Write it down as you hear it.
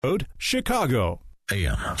Code Chicago.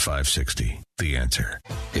 AM 560, The Answer.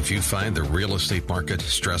 If you find the real estate market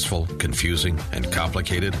stressful, confusing, and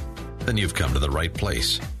complicated, then you've come to the right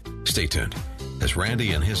place. Stay tuned as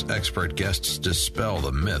Randy and his expert guests dispel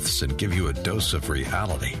the myths and give you a dose of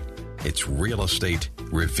reality. It's Real Estate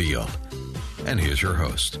Revealed. And here's your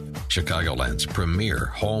host, Chicagoland's premier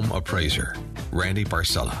home appraiser, Randy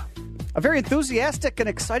Barcella. A very enthusiastic and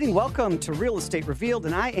exciting welcome to Real Estate Revealed,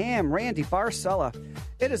 and I am Randy Barcella.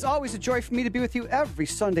 It is always a joy for me to be with you every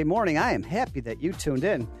Sunday morning. I am happy that you tuned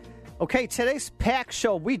in. Okay, today's packed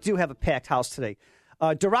show. We do have a packed house today.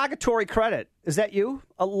 Derogatory credit. Is that you?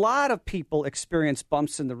 A lot of people experience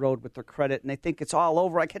bumps in the road with their credit, and they think it's all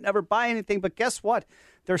over. I can never buy anything, but guess what?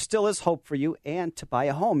 There still is hope for you and to buy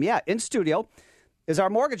a home. Yeah, in studio is our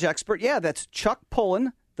mortgage expert. Yeah, that's Chuck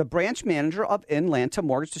Pullen, the branch manager of Inlanta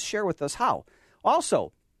Mortgage, to share with us how.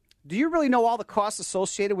 Also, do you really know all the costs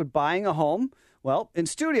associated with buying a home? Well, in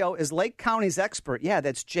studio is Lake County's expert. Yeah,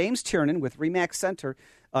 that's James Tiernan with RE/MAX Center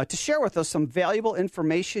to share with us some valuable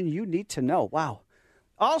information you need to know. Wow.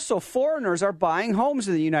 Also, foreigners are buying homes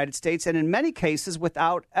in the United States, and in many cases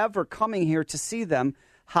without ever coming here to see them.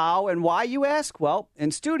 How and why, you ask? Well, in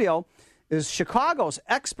studio is Chicago's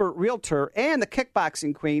expert realtor and the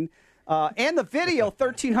kickboxing queen and the video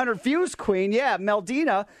 1,300 views queen. Yeah,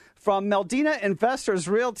 Meldina from Meldina Investors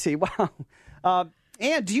Realty. Wow.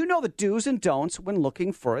 And do you know the do's and don'ts when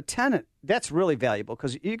looking for a tenant? That's really valuable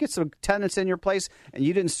because you get some tenants in your place and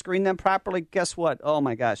you didn't screen them properly. Guess what? Oh,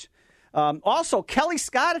 my gosh. Also, Kelly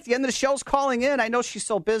Scott at the end of the show is calling in. I know she's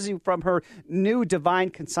so busy from her new Divine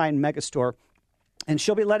Consign Megastore. And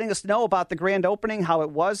she'll be letting us know about the grand opening, how it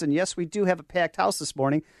was. And, yes, we do have a packed house this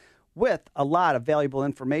morning with a lot of valuable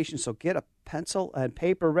information. So get a pencil and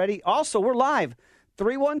paper ready. Also, we're live,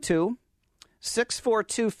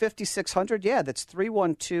 312-642-5600. Yeah, that's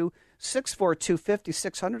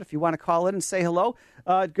 312-642-5600 if you want to call in and say hello.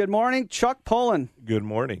 Good morning, Chuck Pullen. Good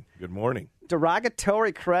morning. Good morning.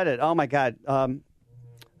 Derogatory credit. Oh, my God.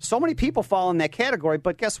 So many people fall in that category,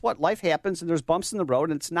 but guess what? Life happens, and there's bumps in the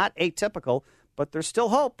road, and it's not atypical, but there's still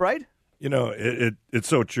hope, right? You know, it's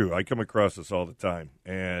so true. I come across this all the time,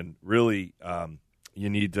 and really you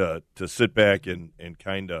need to sit back and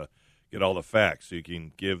kind of get all the facts so you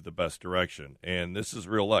can give the best direction. And this is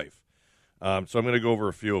real life. So I'm going to go over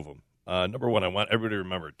a few of them. Number one, I want everybody to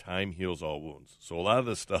remember time heals all wounds. So a lot of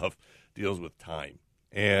this stuff deals with time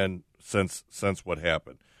and since what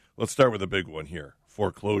happened. Let's start with a big one here,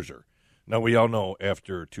 foreclosure. Now, we all know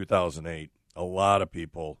after 2008, a lot of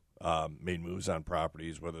people made moves on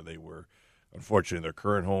properties, whether they were, unfortunately, their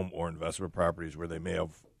current home or investment properties where they may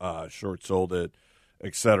have short sold it,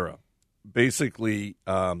 etc. Basically,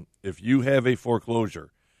 if you have a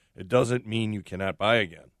foreclosure, it doesn't mean you cannot buy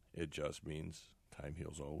again. It just means time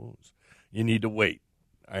heals all wounds. You need to wait,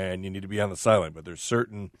 and you need to be on the sideline, but there's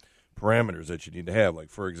certain parameters that you need to have.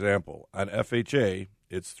 Like, for example, on FHA,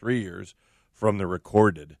 it's 3 years from the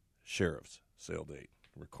recorded sheriff's sale date.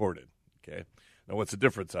 Recorded, okay? Now, what's the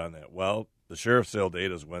difference on that? Well, the sheriff's sale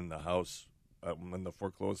date is when the house, when the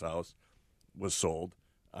foreclosed house was sold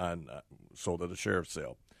at a sheriff's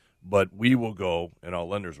sale. But we will go, and all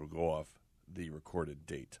lenders will go off the recorded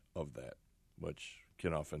date of that, which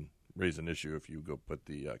can often raise an issue if you go put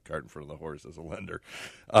the cart in front of the horse as a lender.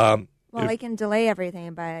 Well, they can delay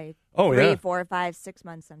everything by 3, 4, 5, 6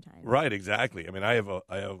 months sometimes. Right, exactly. I mean, I have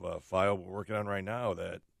a file we're working on right now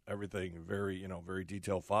that everything very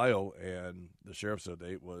detailed file, and the sheriff's sale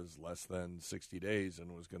date was less than 60 days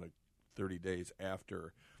and was going to 30 days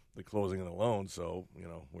after the closing of the loan. So,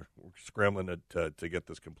 we're scrambling to get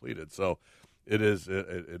this completed. So it is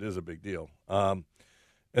a big deal. And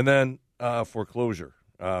then foreclosure,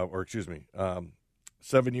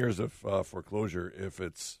 7 years of foreclosure if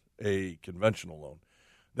it's a conventional loan.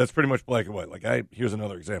 That's pretty much black and white. Here's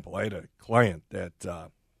another example. I had a client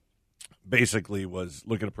that basically was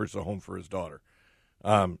looking to purchase a home for his daughter.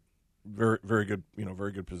 Very, very good,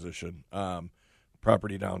 very good position.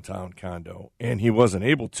 Property downtown, condo, and he wasn't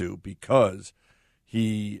able to because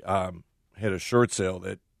he had a short sale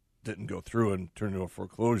that didn't go through and turned into a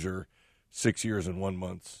foreclosure 6 years and 1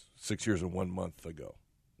 month ago.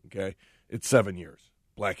 Okay, it's 7 years,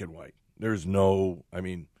 black and white. There's no,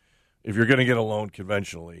 if you're going to get a loan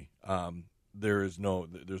conventionally, there's no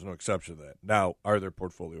exception to that. Now, are there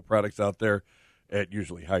portfolio products out there at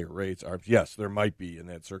usually higher rates? Yes, there might be in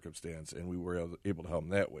that circumstance, and we were able to help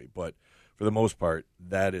them that way. But for the most part,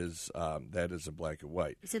 that is a black and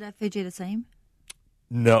white. Is it FHA the same?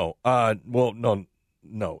 No.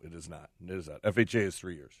 No, it is not. It is not. FHA is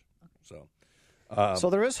 3 years. So. So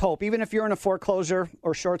there is hope. Even if you're in a foreclosure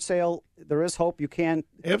or short sale, there is hope. You can,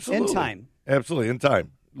 absolutely. in time. Absolutely, in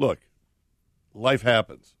time. look, life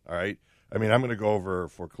happens, all right? I mean, I'm going to go over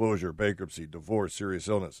foreclosure, bankruptcy, divorce, serious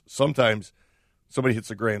illness. Sometimes somebody hits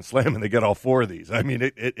a grand slam and they get all four of these. I mean,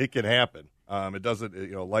 it can happen. It doesn't,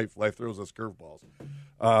 life throws us curveballs.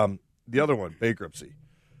 The other one, bankruptcy.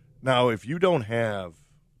 Now, if you don't have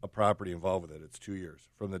a property involved with it, it's 2 years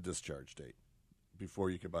from the discharge date before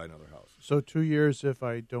you can buy another house. So 2 years if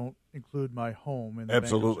I don't include my home in the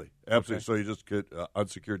Absolutely. bankruptcy. Okay. So you just get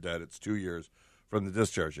unsecured debt. It's 2 years from the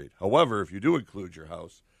discharge date. However, if you do include your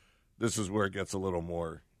house, this is where it gets a little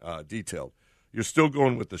more detailed. You're still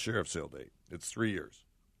going with the sheriff's sale date. It's 3 years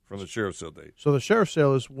from the sheriff's sale date. So the sheriff's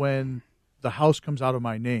sale is when the house comes out of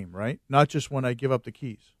my name, right? Not just when I give up the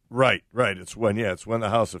keys. Right. It's when the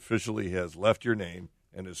house officially has left your name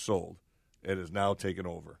and is sold. It is now taken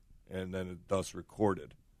over, and then it's thus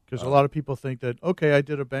recorded. Because a lot of people think that, okay, I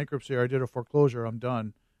did a bankruptcy or I did a foreclosure, I'm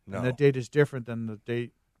done. No. And that date is different than the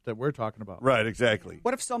date that we're talking about. Right, exactly.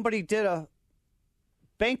 What if somebody did a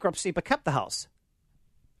bankruptcy but kept the house?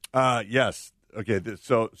 Yes. Okay,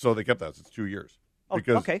 so they kept the house. It's 2 years.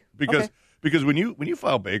 Because when you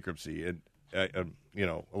file bankruptcy, and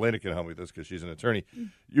Elena can help me with this because she's an attorney,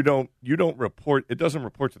 you don't report. It doesn't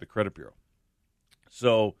report to the credit bureau.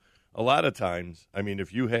 So a lot of times,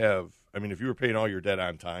 if you were paying all your debt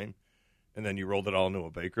on time, and then you rolled it all into a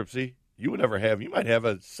bankruptcy, you might have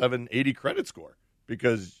a 780 credit score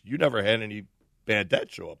because you never had any bad debt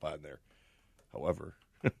show up on there. However,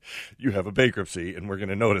 you have a bankruptcy, and we're going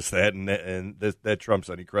to notice that, and that trumps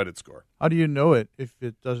any credit score. How do you know it if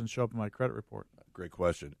it doesn't show up in my credit report? Great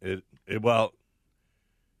question. It's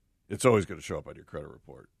always going to show up on your credit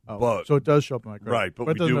report. Oh, so it does show up in my credit report. Right, but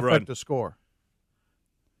it doesn't affect the score.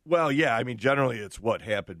 Well, yeah, generally it's what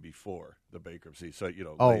happened before the bankruptcy. So,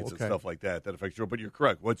 rates and stuff like that affects your. But you're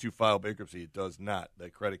correct. Once you file bankruptcy, it does not.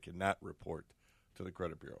 That credit cannot report to the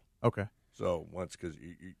credit bureau. Okay. So because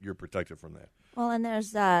you're protected from that. Well, and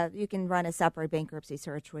there's you can run a separate bankruptcy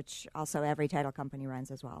search, which also every title company runs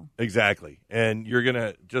as well. Exactly. And you're going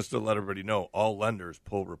to, just to let everybody know, all lenders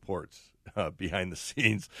pull reports behind the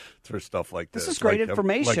scenes for stuff like this. This is great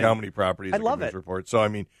information. Like how many properties. I love it. Report.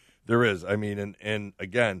 So, there is. And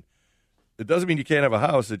again, it doesn't mean you can't have a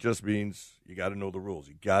house. It just means you got to know the rules.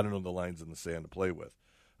 You got to know the lines in the sand to play with.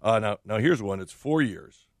 Now here's one. It's 4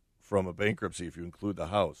 years from a bankruptcy if you include the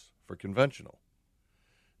house for conventional.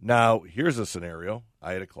 Now, here's a scenario.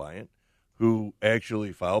 I had a client who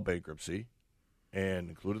actually filed bankruptcy and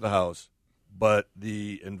included the house, but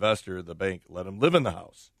the investor, the bank, let him live in the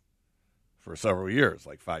house for several years,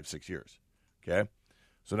 like 5-6 years. Okay?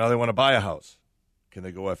 So now they want to buy a house. Can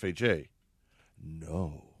they go FHA?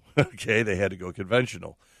 No. Okay, they had to go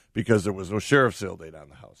conventional because there was no sheriff's sale date on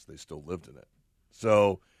the house. They still lived in it.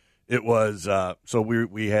 So it was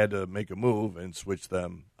we had to make a move and switch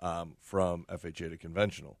them from FHA to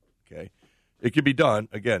conventional. Okay, it could be done.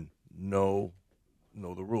 Again, know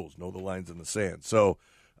the rules, know the lines in the sand. So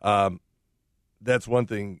that's one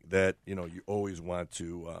thing that you always want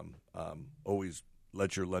to always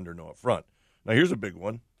let your lender know up front. Now here's a big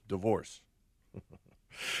one: divorce.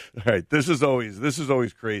 All right, this is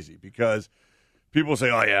always crazy because people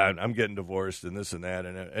say, "Oh yeah, I'm getting divorced and this and that,"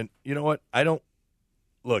 and you know what?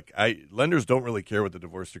 Lenders don't really care what the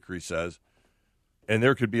divorce decree says, and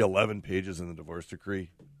there could be 11 pages in the divorce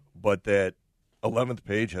decree, but that 11th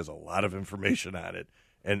page has a lot of information on it,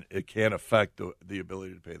 and it can affect the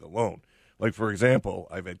ability to pay the loan. Like, for example,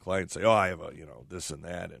 I've had clients say, "Oh, I have this and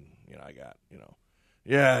that, and I got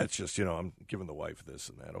yeah, it's just I'm giving the wife this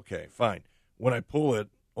and that." Okay, fine. When I pull it,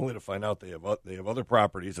 only to find out they have other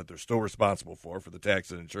properties that they're still responsible for the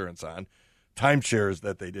tax and insurance on. Timeshares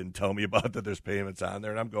that they didn't tell me about that there's payments on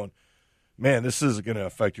there. And I'm going, man, this is going to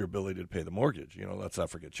affect your ability to pay the mortgage. Let's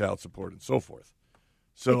not forget child support and so forth.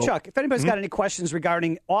 So, hey, Chuck, if anybody's got any questions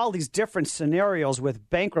regarding all these different scenarios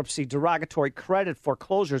with bankruptcy, derogatory credit,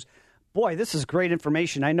 foreclosures, boy, this is great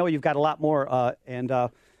information. I know you've got a lot more. And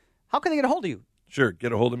how can they get a hold of you? Sure.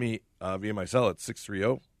 Get a hold of me via my cell at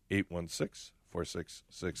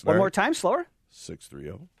 630-816-4669. One more time, slower.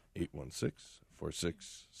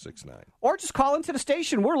 630-816-4669. Or just call into the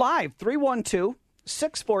station. We're live,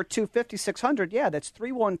 312-642-5600. Yeah, that's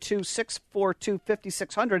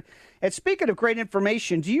 312-642-5600. And speaking of great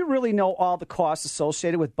information, do you really know all the costs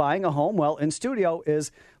associated with buying a home? Well, in studio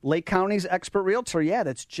is Lake County's expert realtor. Yeah,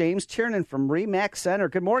 that's James Tiernan from RE/MAX Center.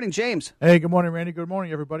 Good morning, James. Hey, good morning, Randy. Good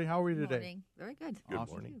morning, everybody. How are we today? Good morning. Very good. Good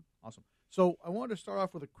morning. Awesome. So I wanted to start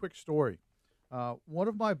off with a quick story. One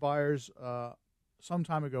of my buyers some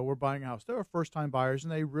time ago were buying a house. They were first-time buyers,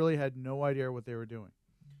 and they really had no idea what they were doing.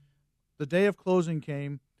 The day of closing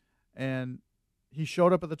came, and he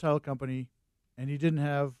showed up at the title company, and he didn't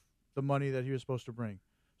have the money that he was supposed to bring.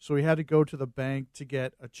 So he had to go to the bank to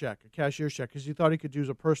get a check, a cashier's check, because he thought he could use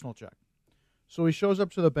a personal check. So he shows up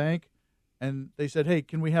to the bank, and they said, hey,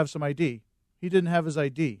 can we have some ID? He didn't have his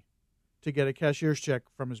ID to get a cashier's check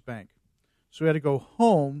from his bank. So he had to go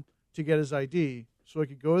home to get his ID so he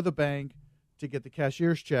could go to the bank to get the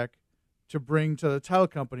cashier's check to bring to the title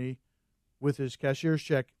company with his cashier's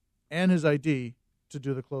check and his ID to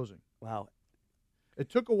do the closing. Wow. It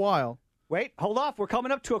took a while. Wait, hold off. We're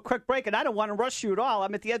coming up to a quick break, and I don't want to rush you at all.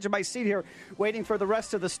 I'm at the edge of my seat here waiting for the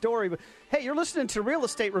rest of the story. But hey, you're listening to Real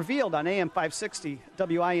Estate Revealed on AM 560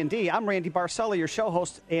 WIND. I'm Randy Barcella, your show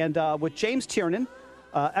host, and with James Tiernan,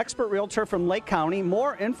 expert realtor from Lake County.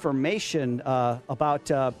 More information about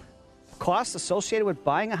costs associated with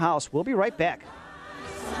buying a house. We'll be right back.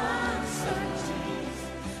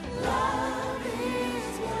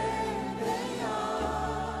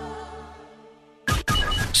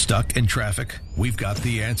 Stuck in traffic? We've got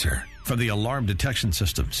the answer from the Alarm Detection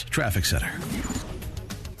Systems Traffic Center.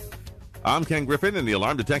 I'm Ken Griffin in the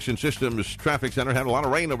Alarm Detection Systems Traffic Center. Had a lot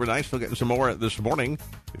of rain overnight. Still getting some more this morning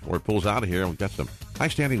before it pulls out of here. We've got some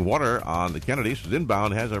high-standing water on the Kennedy. So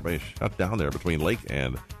inbound has everybody shut down there between Lake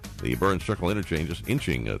and the Burns Circle interchange, just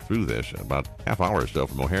inching through this. About half hour or so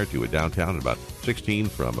from O'Hare to downtown, and about 16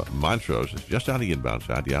 from Montrose. It's just on the inbound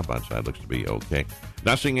side. The outbound side looks to be okay.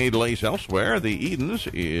 Not seeing any delays elsewhere. The Edens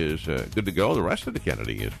is good to go. The rest of the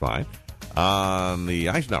Kennedy is fine. On the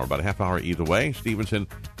Eisenhower, about a half hour either way. Stevenson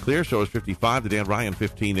clear, so is 55. The Dan Ryan,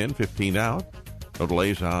 15 in, 15 out. No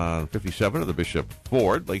delays on 57 of the Bishop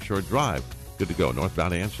Ford, Lakeshore Drive. Good to go,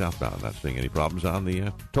 northbound and southbound. Not seeing any problems on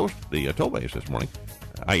the tollways this morning.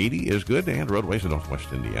 I-80 is good, and roadways in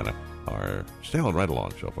northwest Indiana are sailing right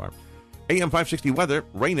along so far. AM 560 weather,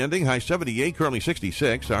 rain ending, high 78, currently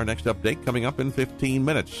 66. Our next update coming up in 15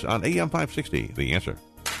 minutes on AM 560, The Answer.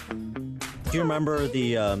 Do you remember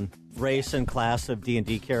the race and class of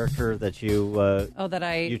D&D character that you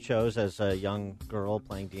you chose as a young girl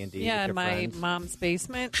playing D&D? Yeah, in my mom's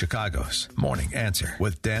basement. Chicago's Morning Answer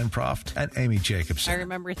with Dan Proft and Amy Jacobson. I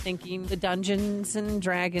remember thinking the Dungeons and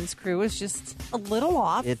Dragons crew was just a little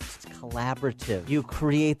off. It's collaborative. You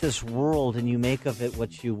create this world and you make of it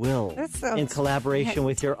what you will. In collaboration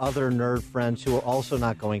with your other nerd friends who are also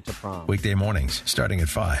not going to prom. Weekday mornings starting at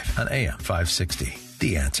 5 on AM 560.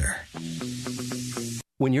 The Answer.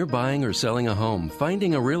 When you're buying or selling a home,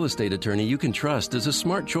 finding a real estate attorney you can trust is a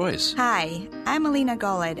smart choice. Hi, I'm Alina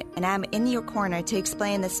Golod, and I'm in your corner to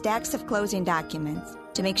explain the stacks of closing documents,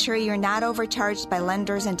 to make sure you're not overcharged by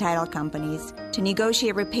lenders and title companies, to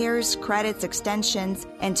negotiate repairs, credits, extensions,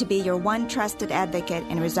 and to be your one trusted advocate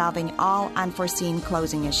in resolving all unforeseen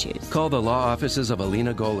closing issues. Call the law offices of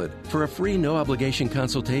Alina Golod for a free no-obligation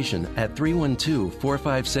consultation at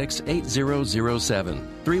 312-456-8007.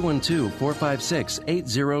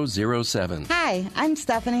 312-456-8007. Hi, I'm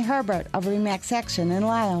Stephanie Herbert of RE/MAX Action in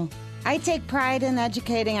Lisle. I take pride in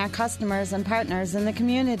educating our customers and partners in the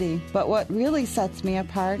community, but what really sets me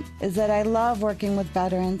apart is that I love working with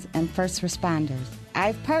veterans and first responders.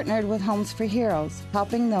 I've partnered with Homes for Heroes,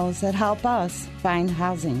 helping those that help us find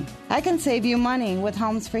housing. I can save you money with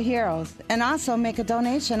Homes for Heroes and also make a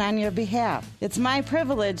donation on your behalf. It's my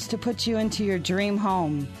privilege to put you into your dream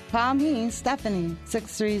home. Call me, Stephanie,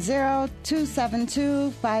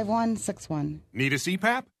 630-272-5161. Need a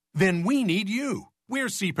CPAP? Then we need you. We're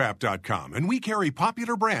CPAP.com, and we carry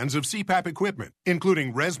popular brands of CPAP equipment,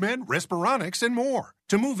 including ResMed, Respironics, and more.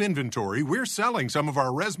 To move inventory, we're selling some of our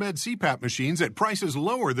ResMed CPAP machines at prices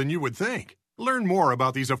lower than you would think. Learn more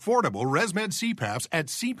about these affordable ResMed CPAPs at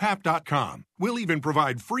CPAP.com. We'll even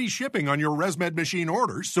provide free shipping on your ResMed machine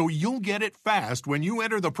orders, so you'll get it fast when you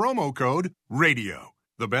enter the promo code RADIO.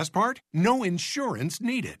 The best part? No insurance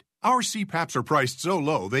needed. Our CPAPs are priced so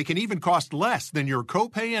low they can even cost less than your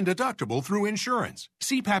copay and deductible through insurance.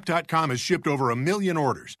 CPAP.com has shipped over 1 million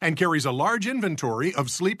orders and carries a large inventory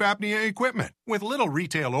of sleep apnea equipment. With little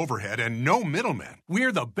retail overhead and no middlemen,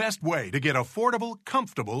 we're the best way to get affordable,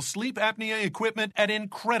 comfortable sleep apnea equipment at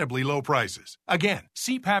incredibly low prices. Again,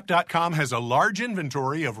 CPAP.com has a large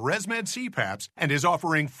inventory of ResMed CPAPs and is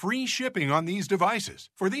offering free shipping on these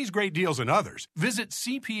devices. For these great deals and others, visit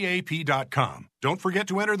CPAP.com. Don't forget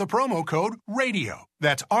to enter the promo code RADIO.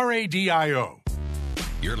 That's RADIO.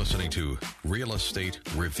 You're listening to Real Estate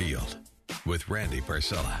Revealed with Randy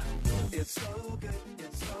Barcella. It's so good,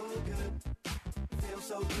 it's so good. Feels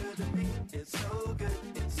so good to me. It's so good,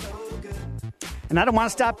 it's so good. And I don't want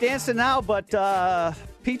to stop dancing now, but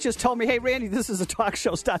Pete just told me, hey, Randy, this is a talk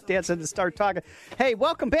show. Stop dancing and start talking. Hey,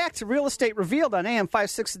 welcome back to Real Estate Revealed on AM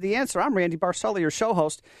 560 The Answer. I'm Randy Barcella, your show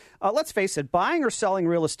host. Let's face it, buying or selling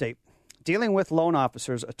real estate, dealing with loan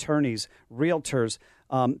officers, attorneys, realtors,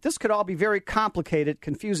 This could all be very complicated,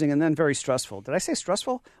 confusing, and then very stressful. Did I say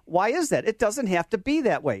stressful? Why is that? It doesn't have to be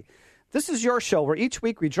that way. This is your show where each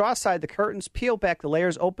week we draw aside the curtains, peel back the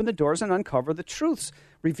layers, open the doors, and uncover the truths,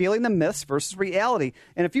 revealing the myths versus reality.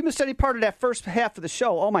 And if you missed any part of that first half of the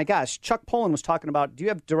show, oh my gosh, Chuck Poland was talking about, do you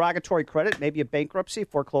have derogatory credit, maybe a bankruptcy,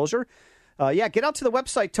 foreclosure? Get out to the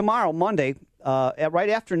website tomorrow, Monday, at right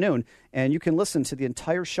afternoon, and you can listen to the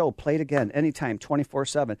entire show played again anytime,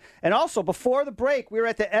 24/7. And also, before the break, we were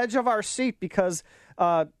at the edge of our seat because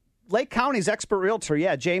Lake County's expert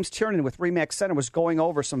realtor, James Tiernan with RE/MAX Center, was going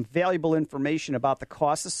over some valuable information about the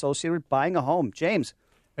costs associated with buying a home. James.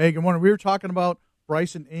 Hey, good morning. We were talking about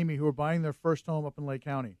Bryce and Amy who were buying their first home up in Lake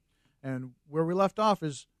County. And where we left off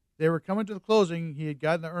is they were coming to the closing. He had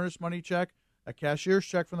gotten the earnest money check, a cashier's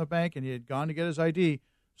check from the bank, and he had gone to get his ID.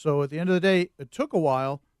 So at the end of the day, it took a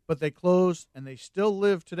while, but they closed, and they still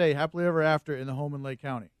live today, happily ever after, in the home in Lake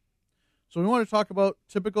County. So we want to talk about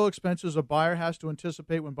typical expenses a buyer has to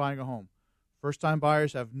anticipate when buying a home. First-time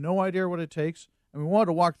buyers have no idea what it takes, and we wanted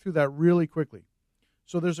to walk through that really quickly.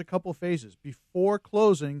 So there's a couple phases. Before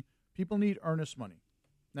closing, people need earnest money.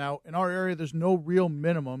 Now, in our area, there's no real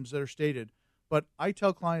minimums that are stated, but I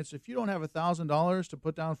tell clients if you don't have $1,000 to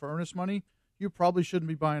put down for earnest money, you probably shouldn't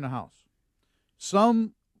be buying a house.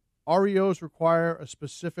 Some REOs require a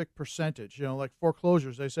specific percentage. Like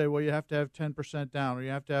foreclosures, they say, well, you have to have 10% down, or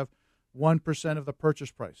you have to have 1% of the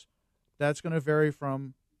purchase price. That's going to vary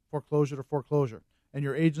from foreclosure to foreclosure, and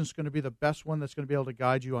your agent's going to be the best one that's going to be able to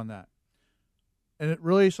guide you on that. And it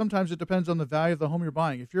really, sometimes it depends on the value of the home you're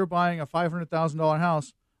buying. If you're buying a $500,000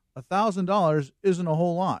 house, $1,000 isn't a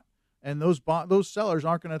whole lot, and those sellers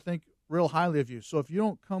aren't going to think real highly of you. So if you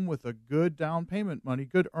don't come with a good down payment money,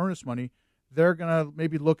 good earnest money, they're going to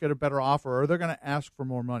maybe look at a better offer, or they're going to ask for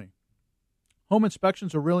more money. Home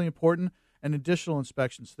inspections are really important, and additional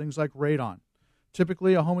inspections, things like radon.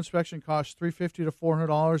 Typically, a home inspection costs $350 to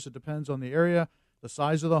 $400. It depends on the area, the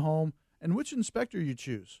size of the home, and which inspector you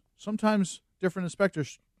choose. Sometimes different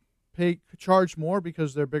inspectors charge more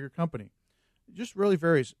because they're a bigger company. It just really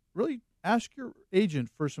varies. Really ask your agent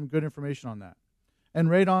for some good information on that. And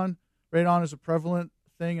radon is a prevalent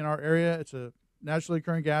thing in our area. It's a naturally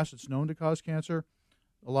occurring gas. It's known to cause cancer.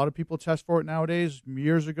 A lot of people test for it nowadays.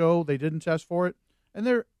 Years ago, they didn't test for it, and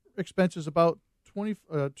their expense is about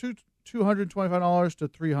 $225 to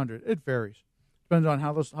 $300. It varies. Depends on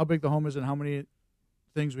how big the home is and how many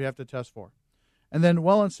things we have to test for. And then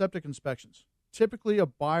well and septic inspections. Typically, a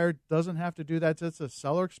buyer doesn't have to do that. It's a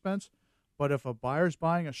seller expense. But if a buyer's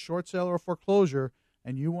buying a short sale or a foreclosure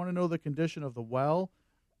and you want to know the condition of the well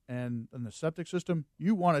and the septic system,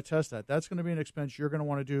 you want to test that. That's going to be an expense you're going to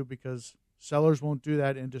want to do because sellers won't do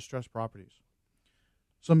that in distressed properties.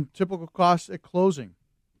 Some typical costs at closing.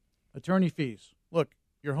 Attorney fees. Look,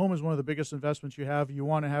 your home is one of the biggest investments you have. You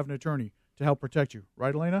want to have an attorney to help protect you.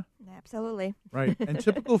 Right, Elena? Absolutely. Right. And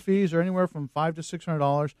typical fees are anywhere from $500 to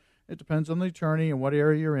 $600. It depends on the attorney and what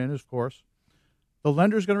area you're in, of course. The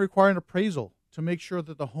lender is going to require an appraisal to make sure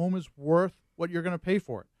that the home is worth what you're going to pay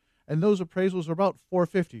for it. And those appraisals are about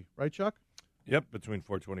 $450, right, Chuck? Yep, between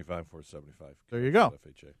 $425 and $475. There you go.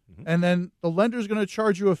 FHA. Mm-hmm. And then the lender is going to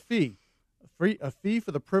charge you a fee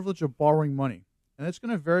for the privilege of borrowing money. And it's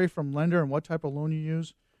going to vary from lender and what type of loan you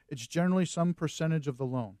use. It's generally some percentage of the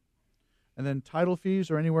loan. And then title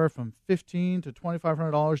fees are anywhere from $1,500 to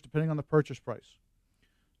 $2,500 depending on the purchase price.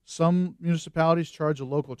 Some municipalities charge a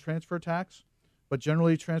local transfer tax, but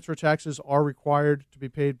generally transfer taxes are required to be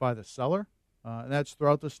paid by the seller, and that's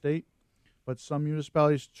throughout the state. But some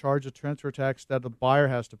municipalities charge a transfer tax that the buyer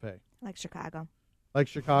has to pay. Like Chicago.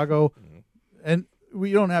 Mm-hmm. And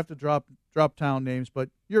we don't have to drop town names, but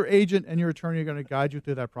your agent and your attorney are going to guide you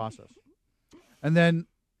through that process. And then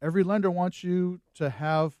every lender wants you to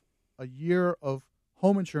have a year of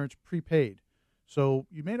home insurance prepaid. So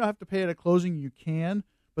you may not have to pay it at closing. You can,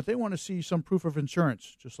 but they want to see some proof of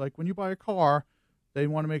insurance. Just like when you buy a car, they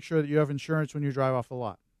want to make sure that you have insurance when you drive off the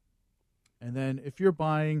lot. And then if you're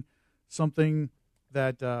buying something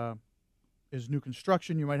that is new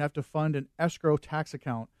construction, you might have to fund an escrow tax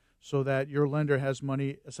account so that your lender has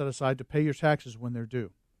money set aside to pay your taxes when they're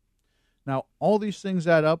due. Now, all these things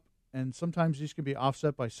add up, and sometimes these can be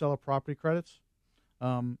offset by seller property credits,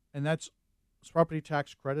 and that's property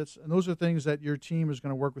tax credits. And those are things that your team is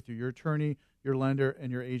going to work with you, your attorney, your lender,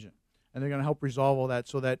 and your agent. And they're going to help resolve all that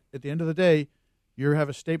so that at the end of the day, you have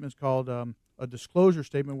a statement called a disclosure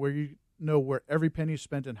statement where you know where every penny is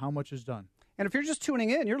spent and how much is done. And if you're just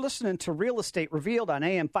tuning in, you're listening to Real Estate Revealed on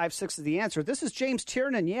AM 560 The Answer. This is James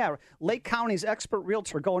Tiernan, Lake County's expert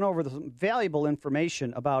realtor, going over the valuable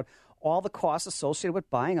information about all the costs associated with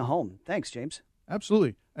buying a home. Thanks, James.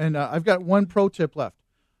 Absolutely. And I've got one pro tip left.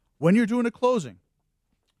 When you're doing a closing,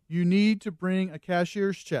 you need to bring a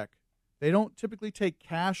cashier's check. They don't typically take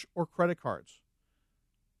cash or credit cards,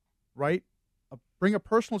 right? Bring a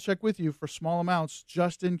personal check with you for small amounts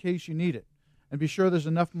just in case you need it. And be sure there's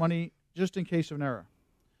enough money just in case of an error.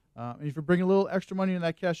 And if you bring a little extra money in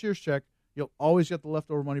that cashier's check, you'll always get the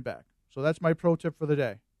leftover money back. So that's my pro tip for the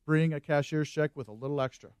day. Bring a cashier's check with a little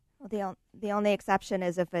extra. Well, the only exception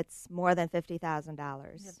is if it's more than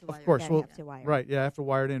 $50,000. Of course. Well, you have to wire right, yeah, I have to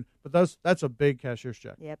wire it in. But that's a big cashier's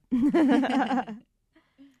check. Yep.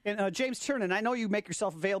 And James Tiernan, I know you make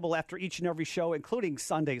yourself available after each and every show, including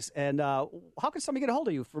Sundays. And how can somebody get a hold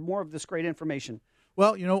of you for more of this great information?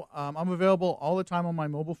 Well, I'm available all the time on my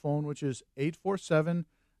mobile phone, which is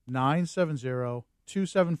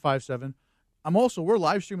 847-970-2757. We're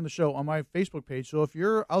live streaming the show on my Facebook page. So if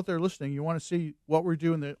you're out there listening, you want to see what we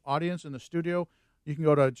do in the audience, in the studio, you can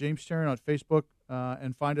go to James Tiernan on Facebook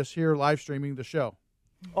and find us here live streaming the show.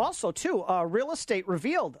 Also, too, Real Estate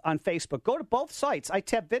Revealed on Facebook. Go to both sites. I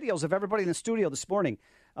tapped videos of everybody in the studio this morning.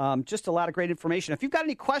 Just a lot of great information. If you've got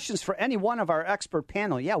any questions for any one of our expert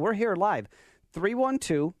panel, we're here live.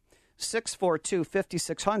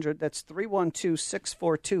 312-642-5600. That's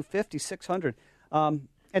 312-642-5600.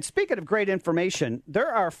 And speaking of great information,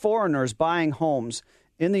 there are foreigners buying homes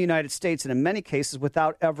in the United States and in many cases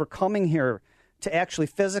without ever coming here to actually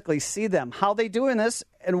physically see them. How are they doing this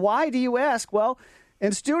and why, do you ask? Well,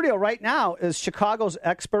 in studio right now is Chicago's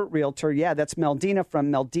expert realtor. Yeah, that's Meldina from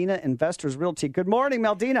Meldina Investors Realty. Good morning,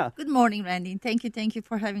 Meldina. Good morning, Randy. Thank you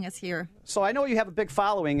for having us here. So I know you have a big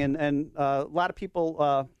following and a lot of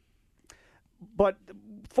people, but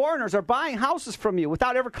foreigners are buying houses from you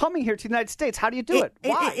without ever coming here to the United States. How do you do it?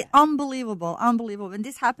 Why? Unbelievable. When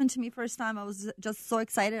this happened to me first time, I was just so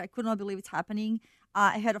excited. I could not believe it's happening.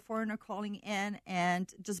 I had a foreigner calling in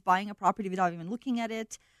and just buying a property without even looking at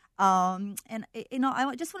it. I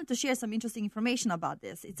just wanted to share some interesting information about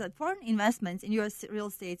this. It's that foreign investments in U.S. real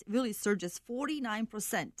estate really surges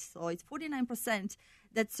 49%. So it's 49%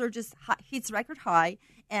 that surges, hits record high.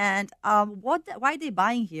 And why are they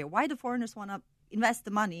buying here? Why do foreigners want to invest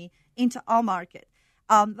the money into our market?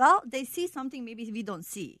 Well, they see something maybe we don't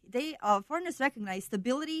see. Foreigners recognize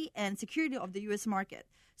stability and security of the U.S. market.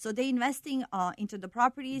 So they're investing into the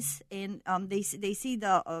properties, and they see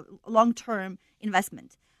the long-term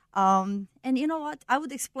investment. And you know what? I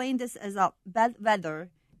would explain this as a bad weather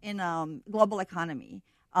in global economy.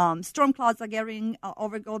 Storm clouds are getting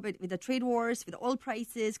over with the trade wars, with the oil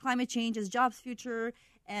prices, climate changes, jobs future,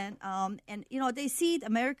 and they see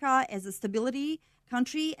America as a stability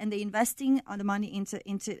country, and they're investing the money into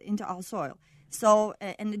our soil. So,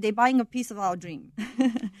 and they're buying a piece of our dream.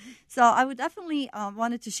 So I would definitely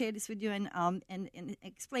wanted to share this with you and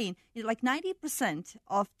explain. Like 90%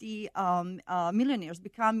 of the millionaires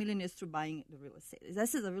become millionaires through buying the real estate.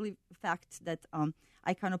 This is a really fact that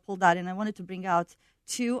I kind of pulled out, and I wanted to bring out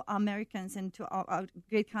to Americans and to our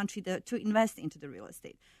great country to invest into the real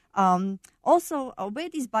estate. Also, where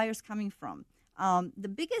these buyers coming from? The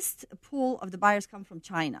biggest pool of the buyers come from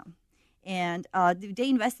China. And they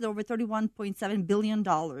invested over $31.7 billion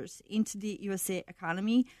into the USA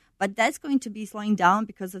economy. But that's going to be slowing down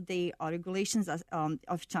because of the regulations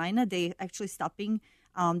of China. They actually stopping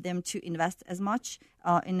them to invest as much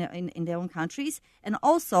in their own countries. And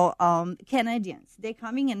also Canadians. They're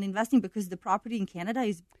coming and investing because the property in Canada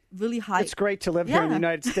is really high. It's great to live here in the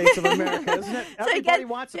United States of America, isn't it? Everybody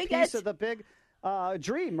wants a piece of the big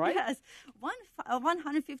dream, right? Yes.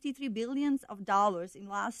 $153 billion in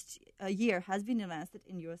last year has been invested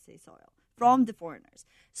in USA soil from the foreigners.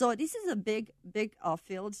 So this is a big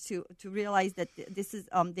field to realize that this is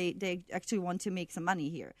they actually want to make some money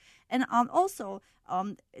here. And also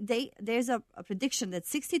there's a prediction that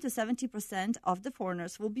 60 to 70% of the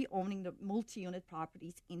foreigners will be owning the multi-unit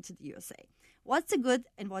properties into the USA. What's the good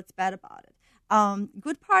and what's bad about it?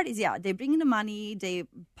 Good part is, they bring in the money, they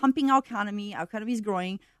pumping our economy is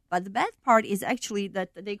growing. But the bad part is actually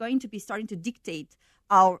that they're going to be starting to dictate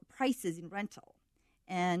our prices in rental.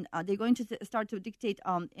 And they're going to start to dictate,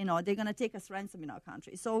 they're going to take us ransom in our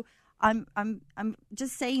country. So I'm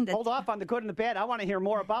just saying that. Hold off on the good and the bad. I want to hear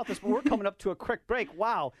more about this, but we're coming up to a quick break.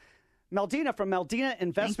 Wow. Meldina from Meldina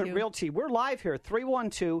Investment Realty. We're live here,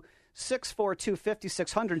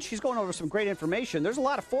 312-642-5600. She's going over some great information. There's a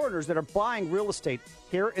lot of foreigners that are buying real estate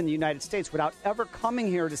here in the United States without ever coming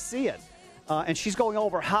here to see it. And she's going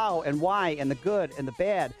over how and why and the good and the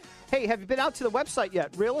bad. Hey, have you been out to the website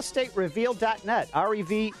yet? realestaterevealed.net,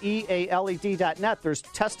 REVEALED.net. There's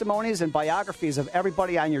testimonies and biographies of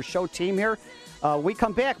everybody on your show team here. We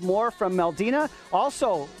come back, more from Meldina.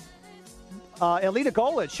 Also, Alita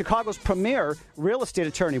Golid, Chicago's premier real estate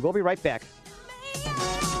attorney. We'll be right back.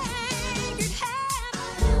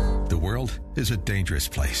 world is a dangerous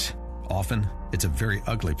place. Often, it's a very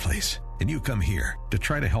ugly place, and you come here to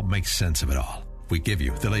try to help make sense of it all. We give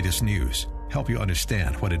you the latest news, help you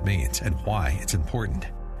understand what it means and why it's important.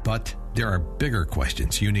 But there are bigger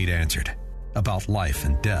questions you need answered about life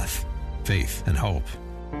and death, faith and hope.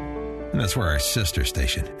 And that's where our sister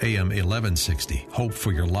station, AM 1160, Hope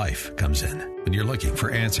for Your Life, comes in. When you're looking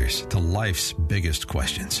for answers to life's biggest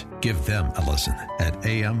questions, give them a listen at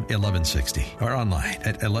AM 1160 or online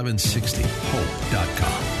at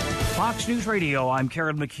 1160hope.com. Fox News Radio, I'm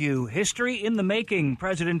Karen McHugh. History in the making.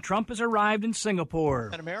 President Trump has arrived in Singapore.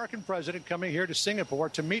 An American president coming here to Singapore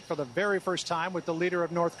to meet for the very first time with the leader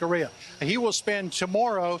of North Korea. He will spend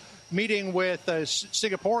tomorrow meeting with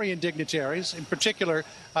Singaporean dignitaries, in particular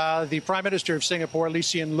the Prime Minister of Singapore, Lee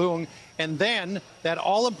Hsien Loong, and then that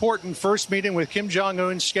all-important first meeting with Kim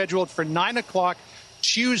Jong-un scheduled for 9 o'clock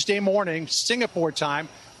Tuesday morning, Singapore time,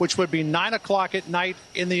 which would be 9 o'clock at night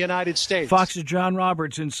in the United States. Fox's John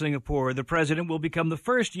Roberts in Singapore. The president will become the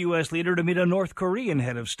first U.S. leader to meet a North Korean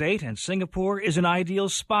head of state, and Singapore is an ideal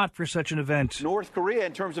spot for such an event. North Korea,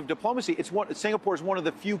 in terms of diplomacy, Singapore is one of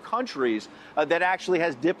the few countries that actually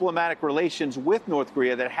has diplomatic relations with North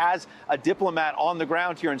Korea, that has a diplomat on the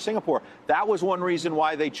ground here in Singapore. That was one reason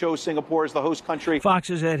why they chose Singapore as the host country.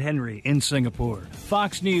 Fox's Ed Henry in Singapore.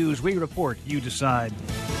 Fox News, we report, you decide.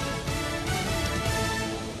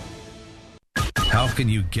 How can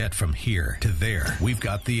you get from here to there? We've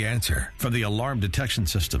got the answer from the Alarm Detection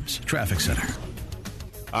Systems Traffic Center.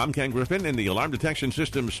 I'm Ken Griffin in the Alarm Detection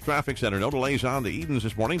Systems Traffic Center. No delays on the Edens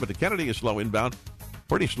this morning, but the Kennedy is slow inbound.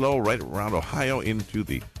 Pretty slow right around Ohio into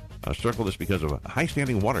the circle. This because of high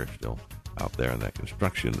standing water still out there in that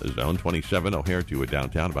construction zone. 27 O'Hare to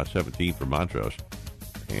downtown, about 17 for Montrose.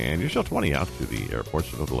 And you're still 20 out to the airport,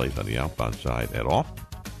 so no delays on the outbound side at all.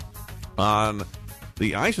 On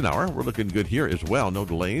the Eisenhower, we're looking good here as well. No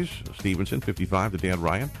delays. Stevenson, 55 to Dan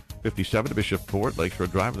Ryan. 57 to Bishopport. Lakeshore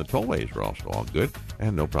Drive and the tollways are also all good.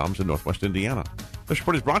 And no problems in Northwest Indiana. This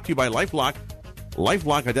report is brought to you by LifeLock.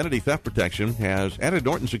 LifeLock Identity Theft Protection has added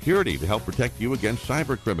Norton Security to help protect you against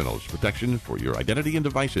cyber criminals. Protection for your identity and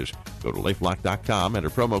devices. Go to LifeLock.com, enter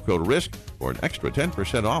promo code RISK for an extra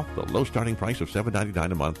 10% off the low starting price of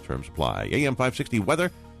 $7.99 a month. Terms apply. AM 560 weather.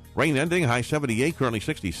 Rain ending, high 78, currently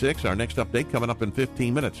 66. Our next update coming up in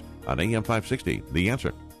 15 minutes on AM 560. The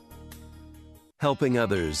Answer. Helping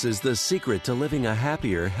others is the secret to living a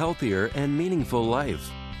happier, healthier, and meaningful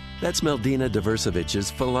life. That's Meldina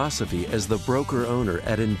Diversevich's philosophy as the broker-owner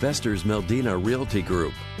at Investors Meldina Realty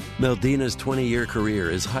Group. Meldina's 20-year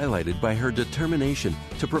career is highlighted by her determination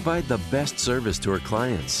to provide the best service to her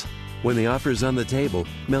clients. When the offer's on the table,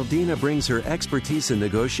 Meldina brings her expertise in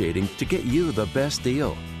negotiating to get you the best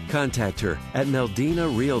deal. Contact her at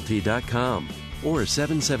meldinarealty.com or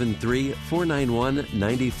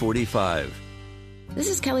 773-491-9045. This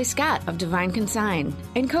is Kelly Scott of Divine Consign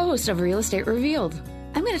and co-host of Real Estate Revealed.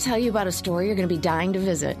 I'm going to tell you about a store you're going to be dying to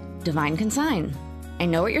visit, Divine Consign. I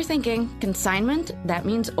know what you're thinking. Consignment, that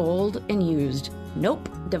means old and used. Nope.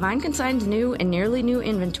 Divine Consign's new and nearly new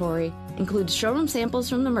inventory includes showroom samples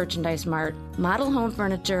from the Merchandise Mart, model home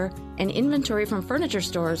furniture, and inventory from furniture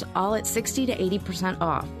stores, all at 60 to 80%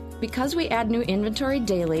 off. Because we add new inventory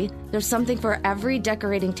daily, there's something for every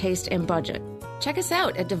decorating taste and budget. Check us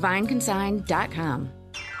out at divineconsign.com.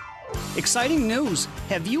 Exciting news!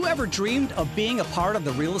 Have you ever dreamed of being a part of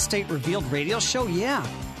the Real Estate Revealed radio show? Yeah.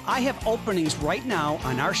 I have openings right now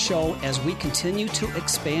on our show as we continue to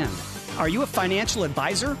expand. Are you a financial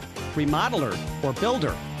advisor, remodeler, or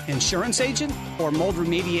builder, insurance agent, or mold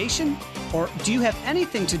remediation? Or do you have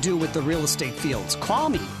anything to do with the real estate fields? Call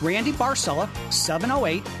me, Randy Barcella,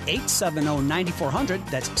 708-870-9400.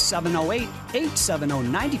 That's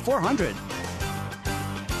 708-870-9400.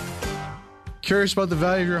 Curious about the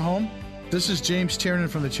value of your home? This is James Tiernan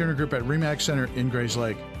from the Tiernan Group at RE/MAX Center in Grays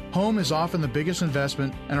Lake. Home is often the biggest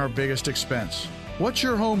investment and our biggest expense. What's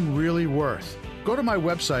your home really worth? Go to my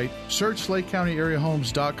website, search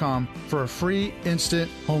LakeCountyAreaHomes.com for a free instant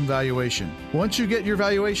home valuation. Once you get your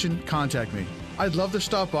valuation, contact me. I'd love to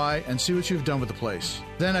stop by and see what you've done with the place.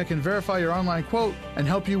 Then I can verify your online quote and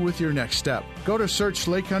help you with your next step. Go to search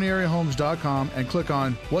LakeCountyAreaHomes.com and click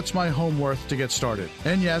on What's My Home Worth to get started.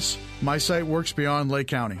 And yes, my site works beyond Lake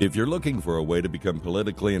County. If you're looking for a way to become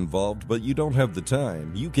politically involved but you don't have the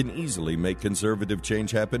time, you can easily make conservative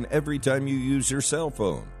change happen every time you use your cell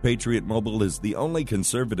phone. Patriot Mobile is the only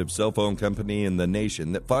conservative cell phone company in the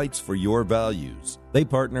nation that fights for your values. They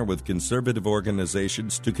partner with conservative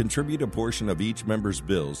organizations to contribute a portion of each member's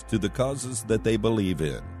bills to the causes that they believe in.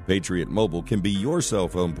 in. Patriot Mobile can be your cell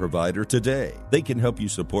phone provider today. They can help you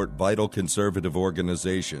support vital conservative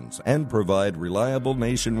organizations and provide reliable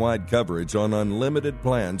nationwide coverage on unlimited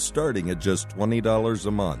plans starting at just $20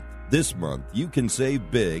 a month. This month, you can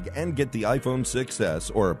save big and get the iPhone 6s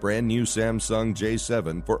or a brand new Samsung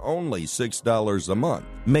J7 for only $6 a month.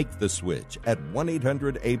 Make the switch at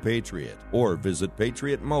 1-800-A-PATRIOT or visit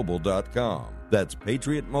patriotmobile.com. That's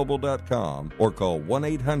patriotmobile.com or call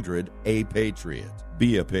 1-800-A-PATRIOT.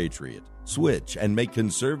 Be a patriot. Switch and make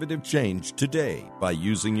conservative change today by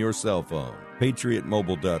using your cell phone.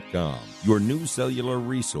 PatriotMobile.com, your new cellular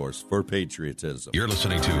resource for patriotism. You're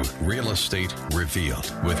listening to Real Estate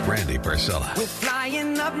Revealed with Randy Barcella. We're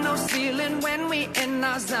flying up no ceiling when we in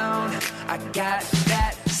our zone. I got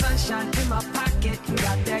that sunshine in my pocket,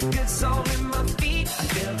 got that good soul in my feet. I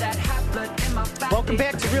feel that hot blood in my body. Welcome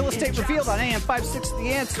back to Real Estate Revealed on AM 560 The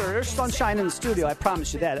Answer. There's sunshine in the studio, I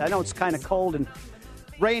promise you that. I know it's kind of cold and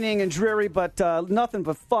raining and dreary, but nothing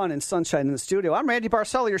but fun and sunshine in the studio. I'm Randy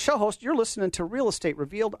Barcella, your show host. You're listening to Real Estate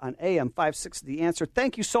Revealed on AM 560 The Answer.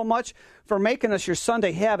 Thank you so much for making us your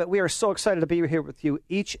Sunday habit. We are so excited to be here with you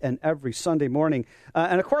each and every Sunday morning.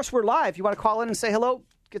 And, of course, we're live. You want to call in and say hello,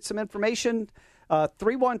 get some information,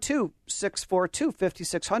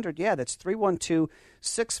 312-642-5600. Yeah, that's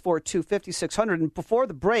 312-642-5600. And before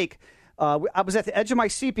the break, I was at the edge of my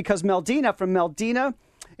seat because Meldina from Meldina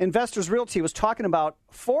Investors Realty was talking about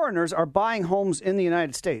foreigners are buying homes in the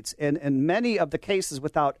United States, and in many of the cases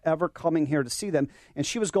without ever coming here to see them. And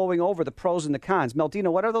she was going over the pros and the cons.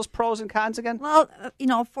 Meldina, what are those pros and cons again? Well,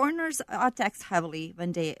 foreigners are taxed heavily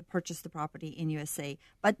when they purchase the property in USA,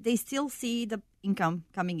 but they still see the income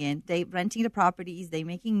coming in. They renting the properties, they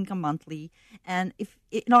making income monthly. And if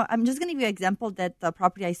I'm just going to give you an example that the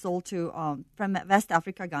property I sold to from West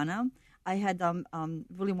Africa, Ghana. I had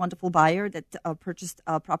really wonderful buyer that purchased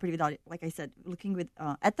a property without, like I said, looking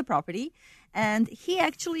at the property. And he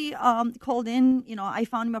actually called in. I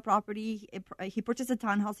found him a property. He purchased a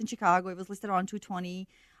townhouse in Chicago. It was listed around $220,000.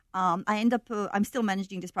 I'm still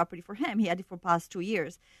managing this property for him. He had it for the past 2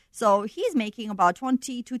 years. So he's making about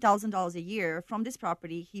 $22,000 a year from this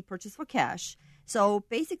property he purchased for cash. So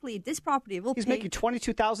basically, this property will He's pay. making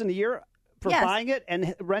 $22,000 a year? For Yes. buying it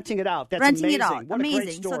and renting it out. That's renting amazing. it out. What amazing. a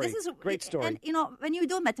great story. So this is a great story. And when you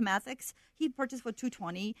do mathematics, he purchased for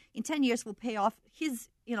 $220,000. In 10 years, will pay off his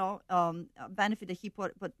benefit that he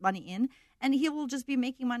put money in, and he will just be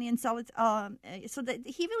making money and sell it. So that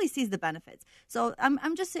he really sees the benefits. So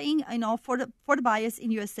I'm just saying, for the buyers in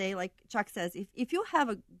USA, like Chuck says, if you have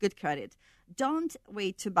a good credit, don't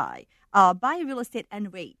wait to buy. Buy real estate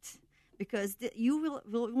and wait, because you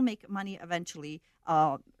will make money eventually.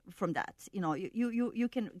 From that, you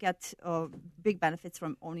can get big benefits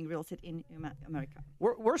from owning real estate in America.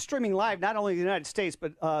 We're streaming live not only in the United States,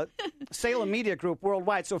 but Salem Media Group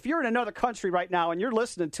worldwide. So if you're in another country right now and you're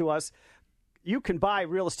listening to us, you can buy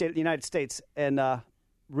real estate in the United States and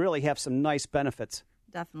really have some nice benefits.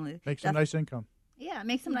 Definitely. Make some nice income. Yeah,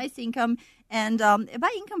 make some nice income, and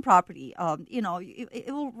buy income property.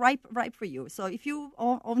 It will ripe for you. So if you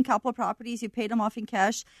own a couple of properties, you pay them off in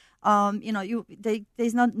cash.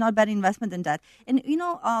 There's not bad investment in that. And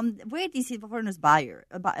where these foreigners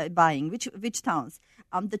buying, which towns?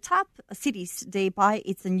 The top cities they buy,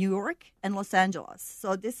 it's in New York and Los Angeles.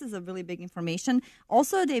 So this is a really big information.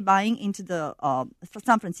 Also, they're buying into the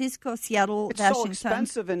San Francisco, Seattle, It's Washington. so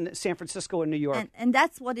expensive in San Francisco and New York. And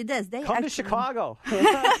that's what it is. Come to Chicago.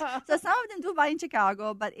 So some of them do buy in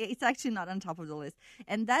Chicago, but it's actually not on top of the list.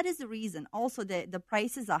 And that is the reason. Also, the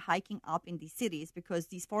prices are hiking up in these cities because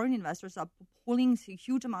these foreign investors are pulling a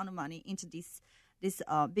huge amount of money into these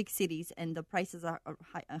big cities, and the prices are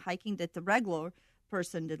hiking that the regular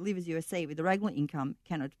person that lives in USA with the regular income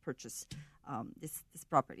cannot purchase these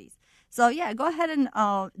properties. So, yeah, go ahead and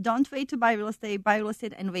don't wait to buy real estate. Buy real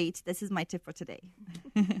estate and wait. This is my tip for today.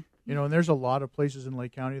 And there's a lot of places in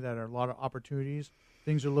Lake County that are a lot of opportunities.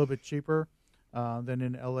 Things are a little bit cheaper than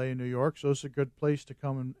in L.A. and New York. So it's a good place to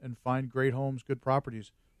come and find great homes, good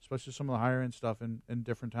properties, especially some of the higher-end stuff in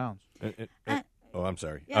different towns. I'm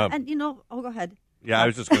sorry. Yeah, go ahead. Yeah, I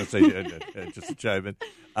was just going to say, just to chime in,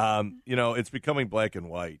 it's becoming black and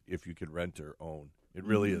white if you can rent or own. It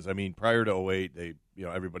really is. I mean, prior to 2008,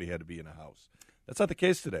 everybody had to be in a house. That's not the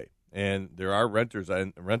case today. And there are renters,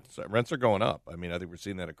 and rents are going up. I mean, I think we're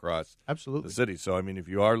seeing that across Absolutely. the city. So, I mean, if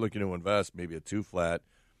you are looking to invest, maybe a 2-flat,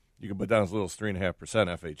 you can put down as little as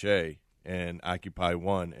 3.5% FHA and occupy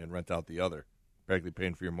one and rent out the other, practically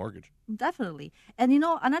paying for your mortgage. Definitely. And,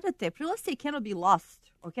 another tip, real estate cannot be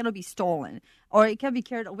lost or cannot be stolen or it can be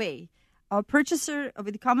carried away. a purchaser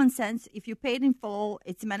with common sense, if you pay it in full,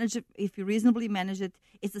 it's managed. If you reasonably manage it,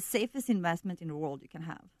 it's the safest investment in the world you can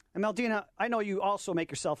have. And Meldina, I know you also make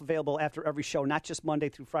yourself available after every show, not just Monday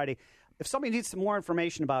through Friday. If somebody needs some more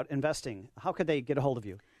information about investing, how could they get a hold of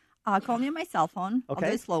you? Call me on my cell phone. Okay.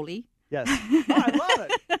 I'll do it slowly. Yes. Oh, I love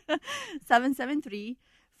it.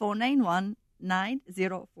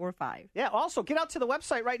 773-491-9045. Yeah, also get out to the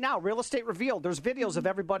website right now, Real Estate Revealed. There's videos of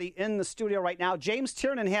everybody in the studio right now. James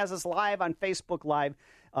Tiernan has us live on Facebook Live,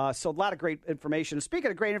 so a lot of great information.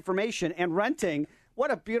 Speaking of great information and renting,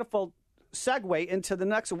 what a beautiful segue into the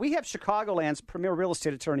next one. We have Chicagoland's premier real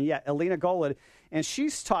estate attorney, Alina Golod, and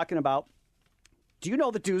she's talking about, do you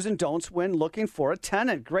know the do's and don'ts when looking for a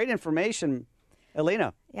tenant? Great information,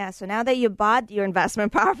 Alina. Yeah, so now that you bought your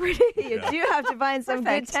investment property, you do have to find some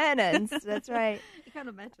good tenants. That's right. You kind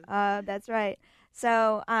of mentioned. That's right.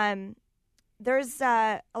 So there's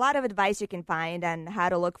a lot of advice you can find on how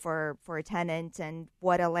to look for a tenant and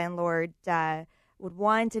what a landlord would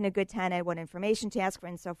want in a good tenant, what information to ask for,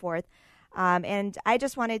 and so forth. And I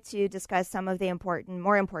just wanted to discuss some of the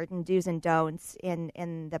more important do's and don'ts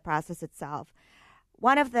in the process itself.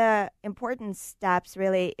 One of the important steps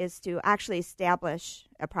really is to actually establish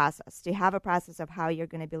a process, to have a process of how you're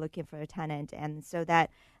going to be looking for a tenant, and so that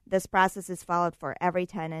this process is followed for every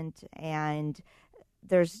tenant and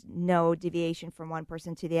there's no deviation from one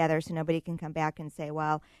person to the other, so nobody can come back and say,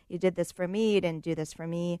 well, you did this for me, you didn't do this for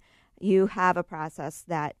me. You have a process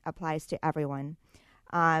that applies to everyone.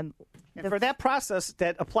 And for that process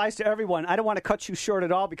that applies to everyone, I don't want to cut you short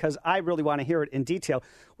at all because I really want to hear it in detail.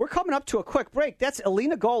 We're coming up to a quick break. That's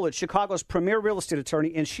Alina Golod, Chicago's premier real estate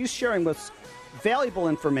attorney, and she's sharing with us valuable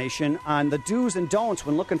information on the do's and don'ts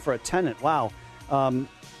when looking for a tenant. Wow.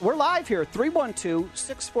 We're live here,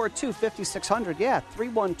 312-642-5600. Yeah,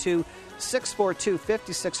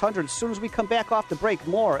 312-642-5600. As soon as we come back off the break,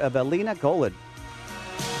 more of Alina Golod.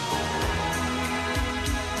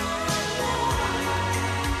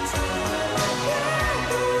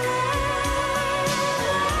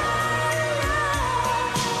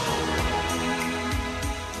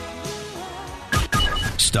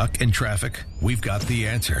 Stuck in traffic? We've got the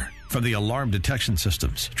answer from the Alarm Detection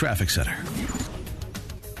Systems Traffic Center.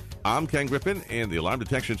 I'm Ken Griffin in the Alarm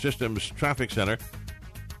Detection Systems Traffic Center.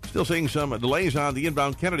 Still seeing some delays on the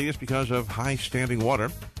inbound Kennedy. It's because of high standing water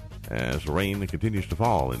as rain continues to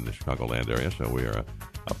fall in the Chicagoland area. So we are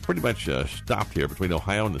pretty much stopped here between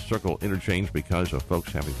Ohio and the Circle interchange because of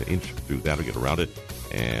folks having to inch through that or get around it.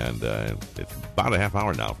 And it's about a half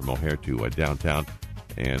hour now from O'Hare to downtown.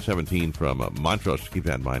 And 17 from Montrose. Keep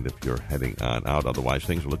that in mind if you're heading on out. Otherwise,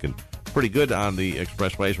 things are looking pretty good on the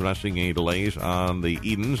expressways. We're not seeing any delays on the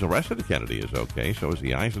Edens. The rest of the Kennedy is okay. So is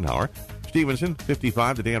the Eisenhower. Stevenson,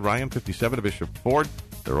 55 to Dan Ryan, 57 to Bishop Ford.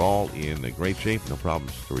 They're all in great shape. No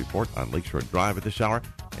problems to report on Lakeshore Drive at this hour.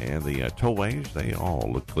 And the tollways, they all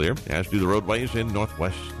look clear, as do the roadways in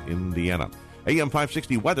northwest Indiana. AM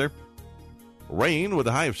 560 weather. Rain with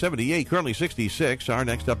a high of 78, currently 66. Our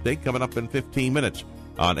next update coming up in 15 minutes.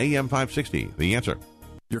 On AM 560, The Answer.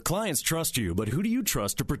 Your clients trust you, but who do you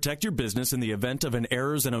trust to protect your business in the event of an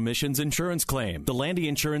errors and omissions insurance claim? The Landy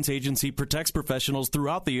Insurance Agency protects professionals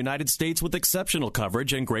throughout the United States with exceptional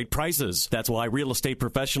coverage and great prices. That's why real estate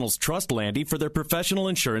professionals trust Landy for their professional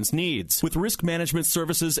insurance needs. With risk management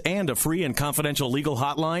services and a free and confidential legal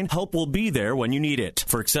hotline, help will be there when you need it.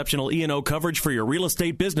 For exceptional E&O coverage for your real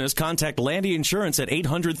estate business, contact Landy Insurance at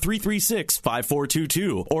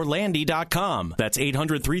 800-336-5422 or landy.com. That's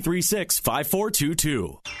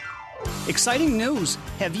 800-336-5422. Exciting news.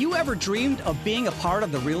 Have you ever dreamed of being a part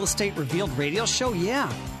of the Real Estate Revealed radio show?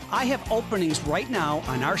 Yeah. I have openings right now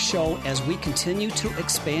on our show as we continue to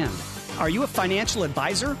expand. Are you a financial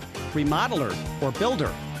advisor, remodeler, or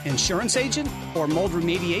builder, insurance agent, or mold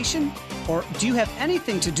remediation? Or do you have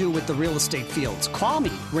anything to do with the real estate fields? Call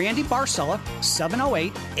me, Randy Barcella,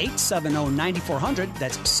 708-870-9400.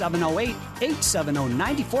 That's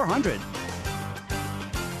 708-870-9400.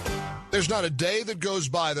 There's not a day that goes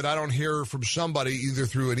by that I don't hear from somebody, either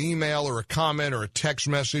through an email or a comment or a text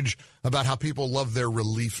message, about how people love their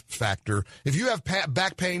Relief Factor. If you have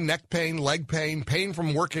back pain, neck pain, leg pain, pain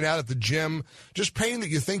from working out at the gym, just pain that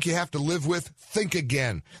you think you have to live with, think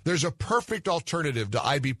again. There's a perfect alternative to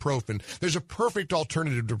ibuprofen. There's a perfect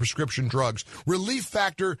alternative to prescription drugs. Relief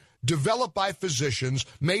Factor, developed by physicians,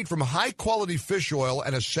 made from high-quality fish oil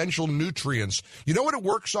and essential nutrients. You know what it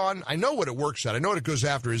works on? I know what it works at. I know what it goes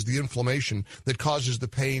after is the inflammation that causes the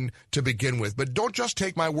pain to begin with. But don't just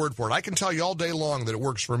take my word for it. I can tell you all day long that it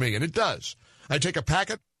works for me, and it does. I take a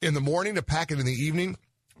packet in the morning, a packet in the evening.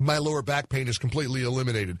 My lower back pain is completely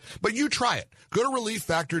eliminated. But you try it. Go to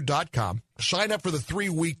ReliefFactor.com. Sign up for the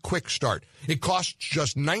 3-week quick start. It costs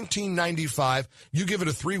just $19.95. You give it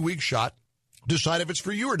a 3-week shot. Decide if it's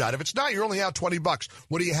for you or not. If it's not, you're only out $20.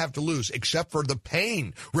 What do you have to lose except for the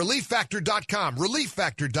pain? ReliefFactor.com.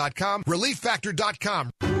 ReliefFactor.com.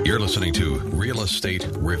 ReliefFactor.com. You're listening to Real Estate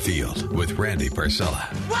Revealed with Randy Barcella.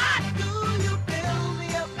 What do you build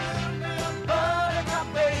me up?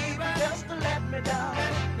 Buttercup, baby, just to let me down.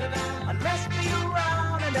 I messed me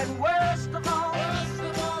around, and then worst of all,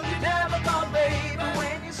 you never thought, baby,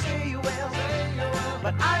 when you say you will.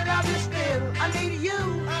 But I love you still. I need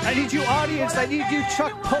you. I need you, audience. I need you,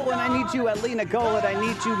 Chuck Pullen. I need you, Alina Golod. I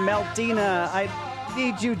need you, Meldina. I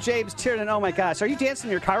need you, James Tiernan. Oh, my gosh. Are you dancing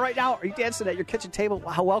in your car right now? Are you dancing at your kitchen table?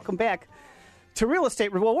 Wow, welcome back to Real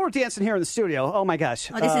Estate. Well, we're dancing here in the studio. Oh, my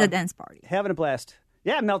gosh. Oh, this is a dance party. Having a blast.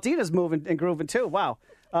 Yeah, Meldina's moving and grooving, too. Wow.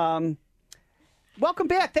 Welcome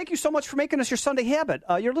back. Thank you so much for making us your Sunday habit.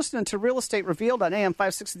 You're listening to Real Estate Revealed on AM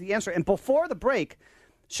 560 The Answer. And before the break,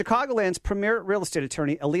 Chicagoland's premier real estate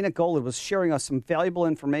attorney, Alina Golod, was sharing us some valuable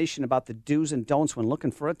information about the do's and don'ts when looking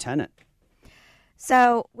for a tenant.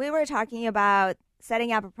 So we were talking about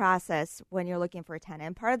setting up a process when you're looking for a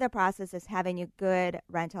tenant. Part of the process is having a good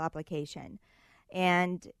rental application.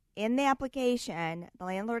 And in the application, the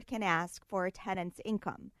landlord can ask for a tenant's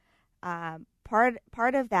income.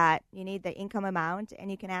 Part of that, you need the income amount, and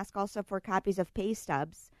you can ask also for copies of pay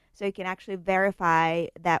stubs so you can actually verify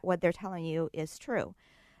that what they're telling you is true.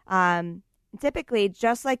 Typically,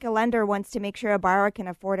 just like a lender wants to make sure a borrower can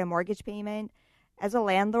afford a mortgage payment, as a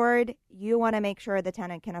landlord, you want to make sure the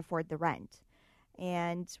tenant can afford the rent.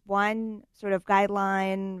 And one sort of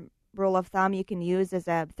guideline rule of thumb you can use is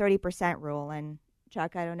a 30% rule. And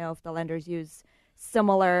Chuck, I don't know if the lenders use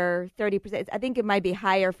similar 30%. I think it might be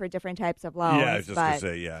higher for different types of loans. Yeah, I was just going to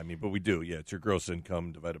say, yeah. I mean, but we do. Yeah, it's your gross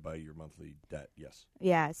income divided by your monthly debt. Yes.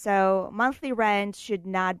 Yeah, so monthly rent should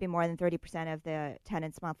not be more than 30% of the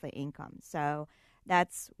tenant's monthly income. So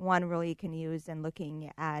that's one rule you can use in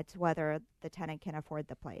looking at whether the tenant can afford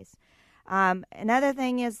the place. Another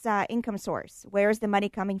thing is income source. Where is the money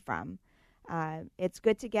coming from? It's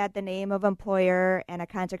good to get the name of employer and a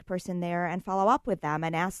contact person there and follow up with them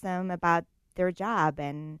and ask them about their job,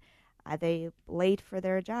 and are they late for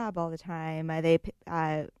their job all the time? Are they,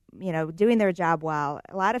 doing their job well?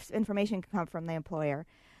 A lot of information can come from the employer.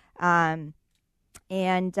 And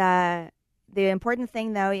the important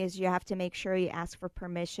thing, though, is you have to make sure you ask for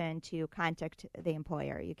permission to contact the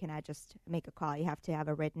employer. You cannot just make a call. You have to have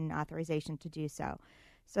a written authorization to do so.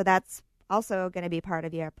 So that's also going to be part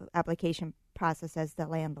of your application process as the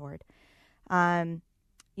landlord.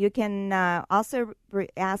 You can also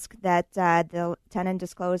ask that the tenant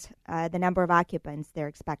disclose the number of occupants they're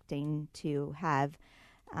expecting to have.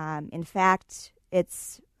 In fact,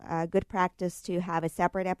 it's good practice to have a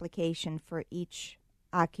separate application for each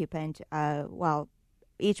occupant,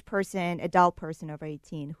 each person, adult person over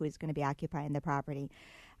 18 who is going to be occupying the property,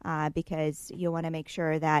 because you want to make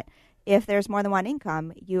sure that if there's more than one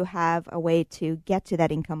income, you have a way to get to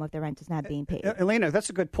that income if the rent is not being paid. Alina, that's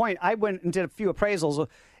a good point. I went and did a few appraisals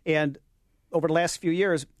and over the last few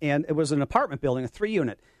years, and it was an apartment building, a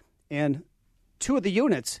 3-unit, and 2 of the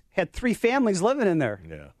units had 3 families living in there.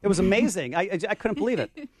 Yeah. It was amazing. I couldn't believe it.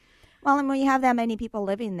 Well, and when you have that many people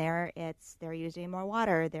living there, they're using more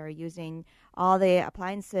water. They're using all the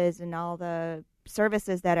appliances and all the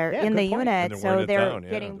services that are in the unit, so they're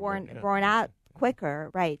getting worn out quicker,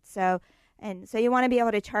 right? So you want to be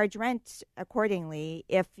able to charge rent accordingly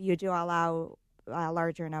if you do allow a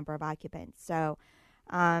larger number of occupants. So,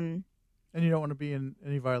 and you don't want to be in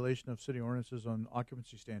any violation of city ordinances on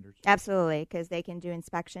occupancy standards. Absolutely, because they can do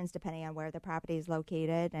inspections depending on where the property is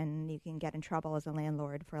located, and you can get in trouble as a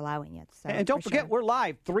landlord for allowing it. So, and don't forget, we're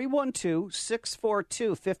live,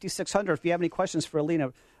 312-642-5600. If you have any questions for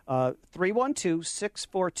Alina,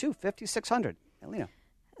 312-642-5600. Alina.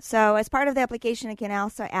 So as part of the application, you can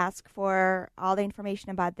also ask for all the information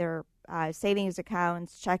about their savings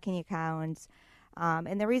accounts, checking accounts.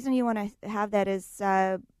 And the reason you want to have that is,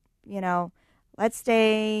 let's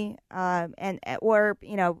say, have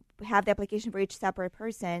the application for each separate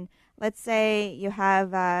person. Let's say you have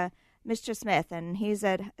Mr. Smith, and he's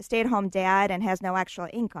a stay-at-home dad and has no actual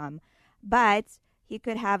income. But he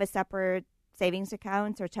could have a separate savings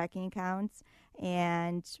accounts or checking accounts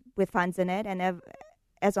and with funds in it. And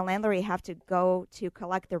as a landlord, you have to go to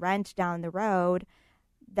collect the rent down the road.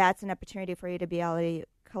 That's an opportunity for you to be able to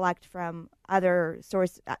collect from other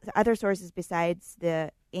sources besides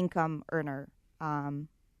the income earner, in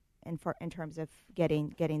terms of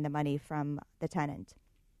getting the money from the tenant.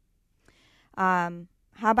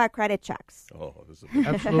 how about credit checks? Oh, this is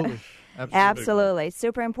Absolutely. Absolutely.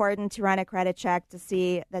 Super important to run a credit check to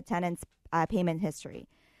see the tenant's payment history.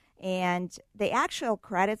 And the actual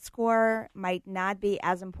credit score might not be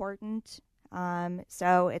as important.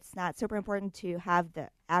 So it's not super important to have the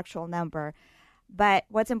actual number. But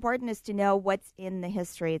what's important is to know what's in the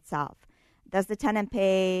history itself. Does the tenant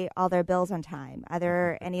pay all their bills on time? Are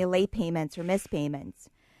there any late payments or missed payments?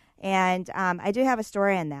 And I do have a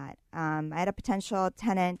story on that. I had a potential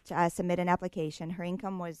tenant submit an application. Her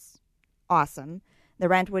income was awesome. The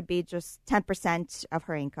rent would be just 10% of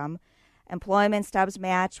her income. Employment stubs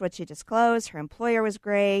matched what she disclosed. Her employer was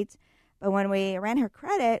great. But when we ran her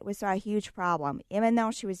credit, we saw a huge problem. Even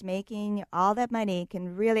though she was making all that money,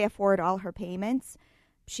 can really afford all her payments,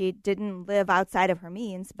 she didn't live outside of her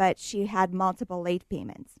means, but she had multiple late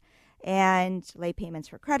payments. And late payments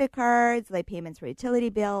for credit cards, late payments for utility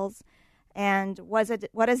bills. And what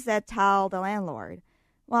does that tell the landlord?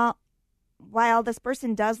 Well, while this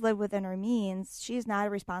person does live within her means, she's not a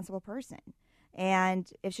responsible person. And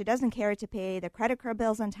if she doesn't care to pay the credit card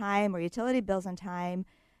bills on time or utility bills on time,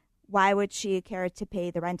 why would she care to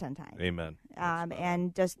pay the rent on time? Amen.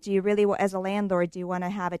 And do you really, as a landlord, do you want to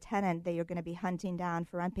have a tenant that you're going to be hunting down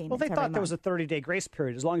for rent payments? Well, they every thought there month? was a 30-day grace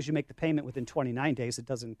period. As long as you make the payment within 29 days, it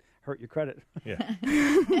doesn't hurt your credit. Yeah,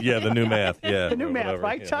 yeah, the new math. Yeah, the new math, whatever,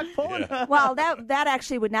 right, yeah. Chuck? Pulling. Yeah. Well, that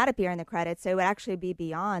actually would not appear in the credit, so it would actually be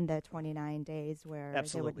beyond the 29 days where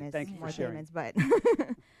Absolutely. they would Thank miss you for more sharing. payments. But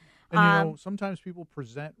And sometimes people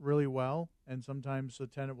present really well, and sometimes the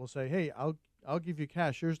tenant will say, "Hey, I'll give you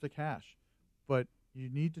cash. Here's the cash," but you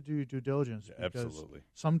need to do your due diligence because Absolutely.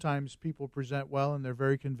 sometimes people present well and they're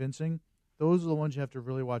very convincing. Those are the ones you have to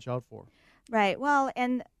really watch out for. Right. Well,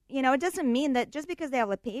 and it doesn't mean that just because they have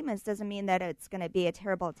late payments doesn't mean that it's going to be a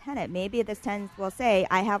terrible tenant. Maybe this tenant will say,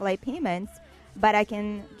 "I have late payments, but I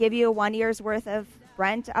can give you 1 year's worth of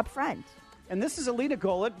rent up front." And this is Alina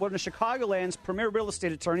Golet, one of Chicagoland's premier real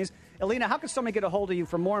estate attorneys. Alina, how can somebody get a hold of you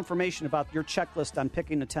for more information about your checklist on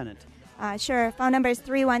picking a tenant? Sure. Phone number is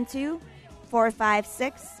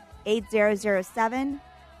 312-456-8007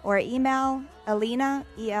 or email Alina,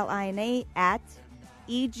 E-L-I-N-A, at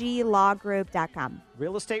eglawgroup.com.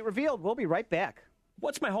 Real Estate Revealed. We'll be right back.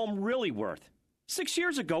 What's my home really worth? 6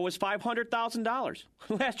 years ago it was $500,000.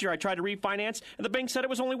 Last year I tried to refinance, and the bank said it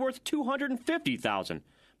was only worth $250,000.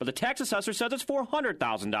 But the tax assessor says it's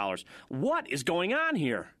 $400,000. What is going on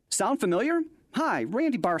here? Sound familiar? Hi,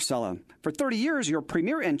 Randy Barcella. For 30 years, your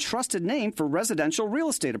premier and trusted name for residential real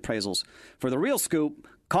estate appraisals. For the real scoop,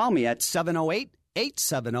 call me at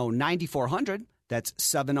 708-870-9400. That's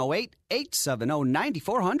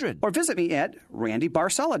 708-870-9400. Or visit me at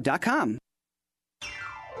randybarcella.com.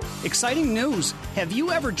 Exciting news. Have you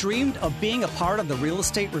ever dreamed of being a part of the Real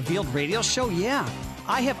Estate Revealed radio show? Yeah.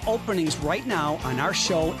 I have openings right now on our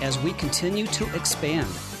show as we continue to expand.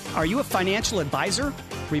 Are you a financial advisor,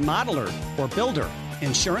 remodeler, or builder,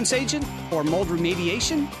 insurance agent, or mold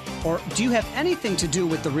remediation? Or do you have anything to do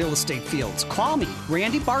with the real estate fields? Call me,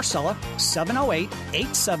 Randy Barcella,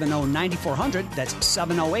 708-870-9400. That's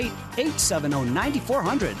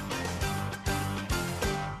 708-870-9400.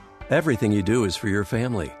 Everything you do is for your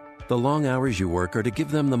family. The long hours you work are to give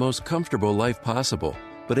them the most comfortable life possible.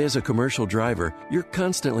 But as a commercial driver, you're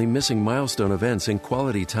constantly missing milestone events and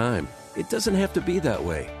quality time. It doesn't have to be that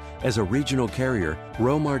way. As a regional carrier,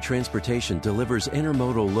 Romar Transportation delivers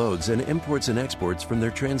intermodal loads and imports and exports from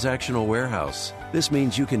their transactional warehouse. This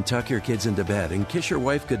means you can tuck your kids into bed and kiss your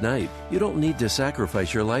wife goodnight. You don't need to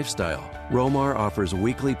sacrifice your lifestyle. Romar offers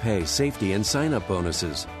weekly pay, safety, and sign-up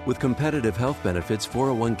bonuses. With competitive health benefits,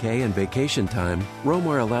 401k, and vacation time,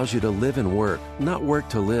 Romar allows you to live and work, not work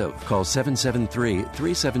to live. Call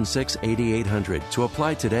 773-376-8800 to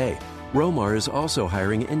apply today. Romar is also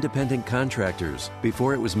hiring independent contractors.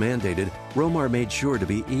 Before it was mandated, Romar made sure to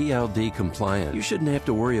be ELD compliant. You shouldn't have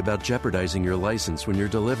to worry about jeopardizing your license when you're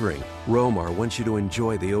delivering. Romar wants you to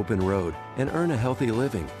enjoy the open road and earn a healthy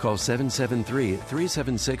living. Call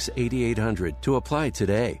 773-376-8800 to apply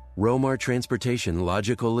today. Romar Transportation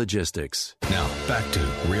Logical Logistics. Now, back to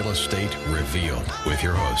Real Estate Revealed with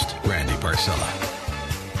your host, Randy Barcella.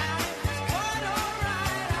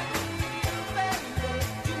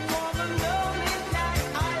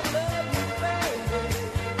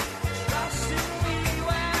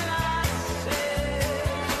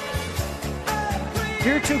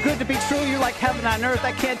 You're too good to be true. You're like heaven on earth.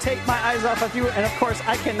 I can't take my eyes off of you. And, of course,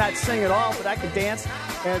 I cannot sing at all, but I can dance.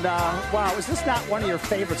 And, wow, is this not one of your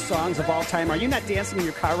favorite songs of all time? Are you not dancing in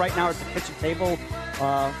your car right now at the kitchen table?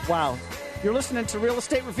 Wow. You're listening to Real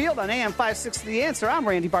Estate Revealed on AM 560 The Answer. I'm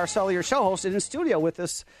Randy Barcella, your show host. And in studio with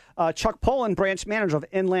us, Chuck Poland, branch manager of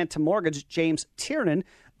Inland Mortgage, James Tiernan,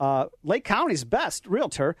 Lake County's best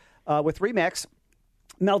realtor with RE/MAX.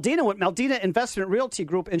 Meldina with Meldina Investment Realty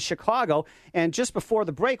Group in Chicago. And just before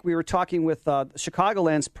the break, we were talking with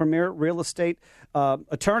Chicagoland's premier real estate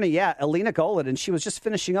attorney, Alina Golod, and she was just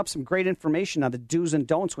finishing up some great information on the do's and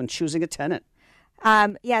don'ts when choosing a tenant.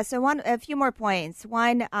 So a few more points.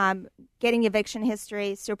 One, getting eviction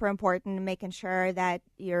history, super important, making sure that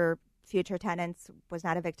your future tenants was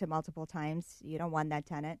not evicted multiple times. You don't want that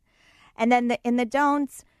tenant. And then in the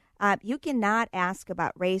don'ts, you cannot ask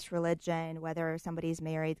about race, religion, whether somebody's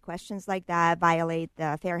married. Questions like that violate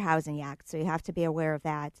the Fair Housing Act, so you have to be aware of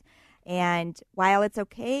that. And while it's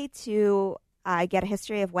okay to get a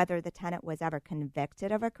history of whether the tenant was ever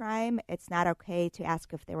convicted of a crime, it's not okay to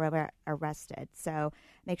ask if they were ever arrested. So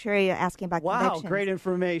make sure you're asking about convictions. Wow, great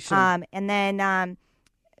information. And then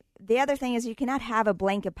the other thing is you cannot have a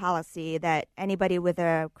blanket policy that anybody with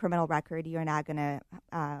a criminal record you're not going to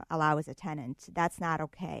allow as a tenant. That's not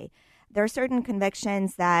okay. There are certain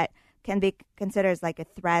convictions that can be considered as like a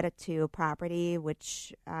threat to property,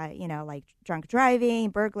 which, like drunk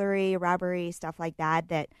driving, burglary, robbery, stuff like that,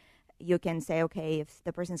 that you can say, okay, if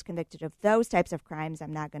the person's convicted of those types of crimes,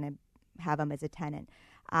 I'm not going to have them as a tenant.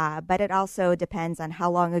 But it also depends on how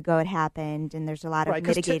long ago it happened, and there's a lot of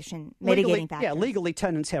mitigating factors. Yeah, legally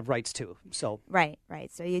tenants have rights too. So Right.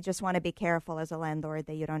 So you just want to be careful as a landlord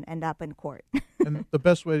that you don't end up in court. And the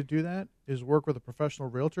best way to do that is work with a professional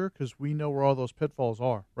realtor because we know where all those pitfalls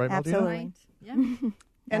are. Right, Meldina? Absolutely. Yeah.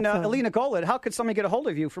 And Alina Golod, how could somebody get a hold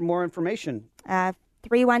of you for more information?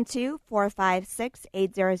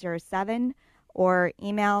 312-456-8007 or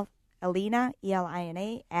email Alina,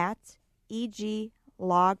 E-L-I-N-A, at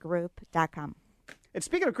eglawgroup.com. And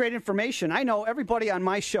speaking of great information, I know everybody on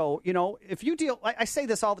my show, if you deal, I say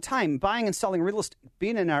this all the time, buying and selling real estate,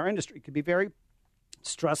 being in our industry could be very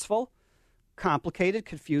stressful, complicated,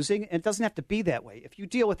 confusing, and it doesn't have to be that way. If you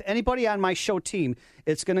deal with anybody on my show team,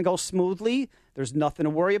 it's going to go smoothly. There's nothing to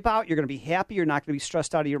worry about. You're going to be happy. You're not going to be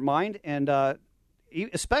stressed out of your mind. And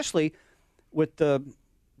especially with the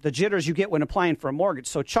jitters you get when applying for a mortgage.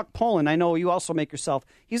 So Chuck Poland, I know you also make yourself,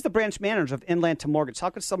 he's the branch manager of Inland Mortgage. How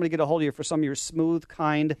could somebody get a hold of you for some of your smooth,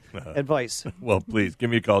 kind advice? Well, please give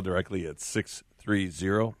me a call directly at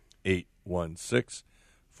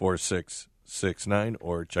 630-816-4669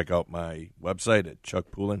 or check out my website at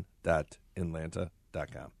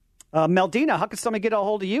chuckpoland.inlanta.com. Meldina, how could somebody get a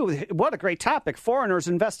hold of you? What a great topic. Foreigners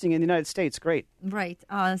investing in the United States. Great. Right.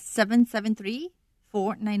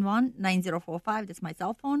 773-491-9045. That's my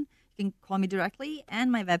cell phone. You can call me directly. And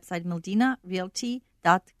my website,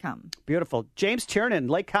 meldinarealty.com. Beautiful. James Tiernan,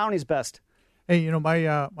 Lake County's best. Hey,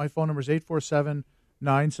 my phone number is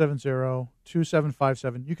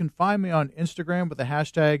 847-970-2757. You can find me on Instagram with the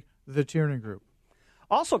hashtag The Tiernan Group.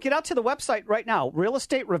 Also, get out to the website right now,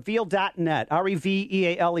 realestaterevealed.net,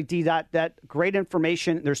 revealed.net. Great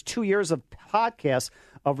information. There's 2 years of podcasts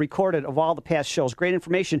recorded of all the past shows. Great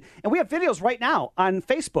information. And we have videos right now on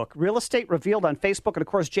Facebook, Real Estate Revealed on Facebook. And, of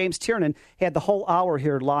course, James Tiernan had the whole hour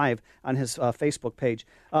here live on his Facebook page.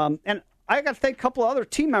 And I got to thank a couple of other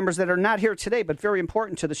team members that are not here today, but very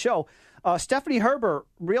important to the show. Stephanie Herber,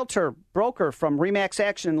 realtor, broker from RE/MAX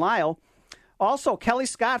Action in Lisle. Also, Kelly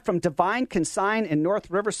Scott from Divine Consign in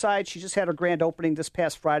North Riverside. She just had her grand opening this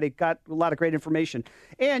past Friday. Got a lot of great information.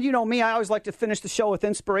 And you know me, I always like to finish the show with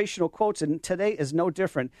inspirational quotes, and today is no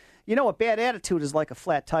different. You know, a bad attitude is like a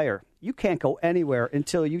flat tire. You can't go anywhere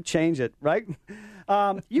until you change it, right?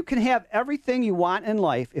 You can have everything you want in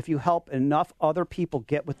life if you help enough other people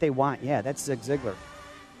get what they want. Yeah, that's Zig Ziglar.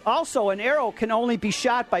 Also, an arrow can only be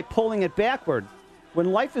shot by pulling it backward.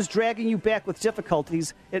 When life is dragging you back with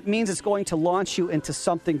difficulties, it means it's going to launch you into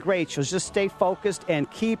something great. So just stay focused and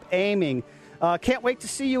keep aiming. Can't wait to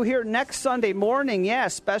see you here next Sunday morning. Yeah,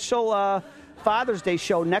 special Father's Day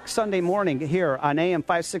show next Sunday morning here on AM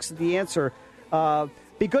 560 The Answer.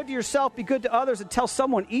 Be good to yourself, be good to others, and tell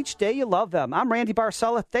someone each day you love them. I'm Randy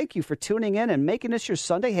Barcella. Thank you for tuning in and making this your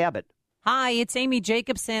Sunday habit. Hi, it's Amy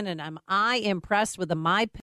Jacobson, and I'm impressed with the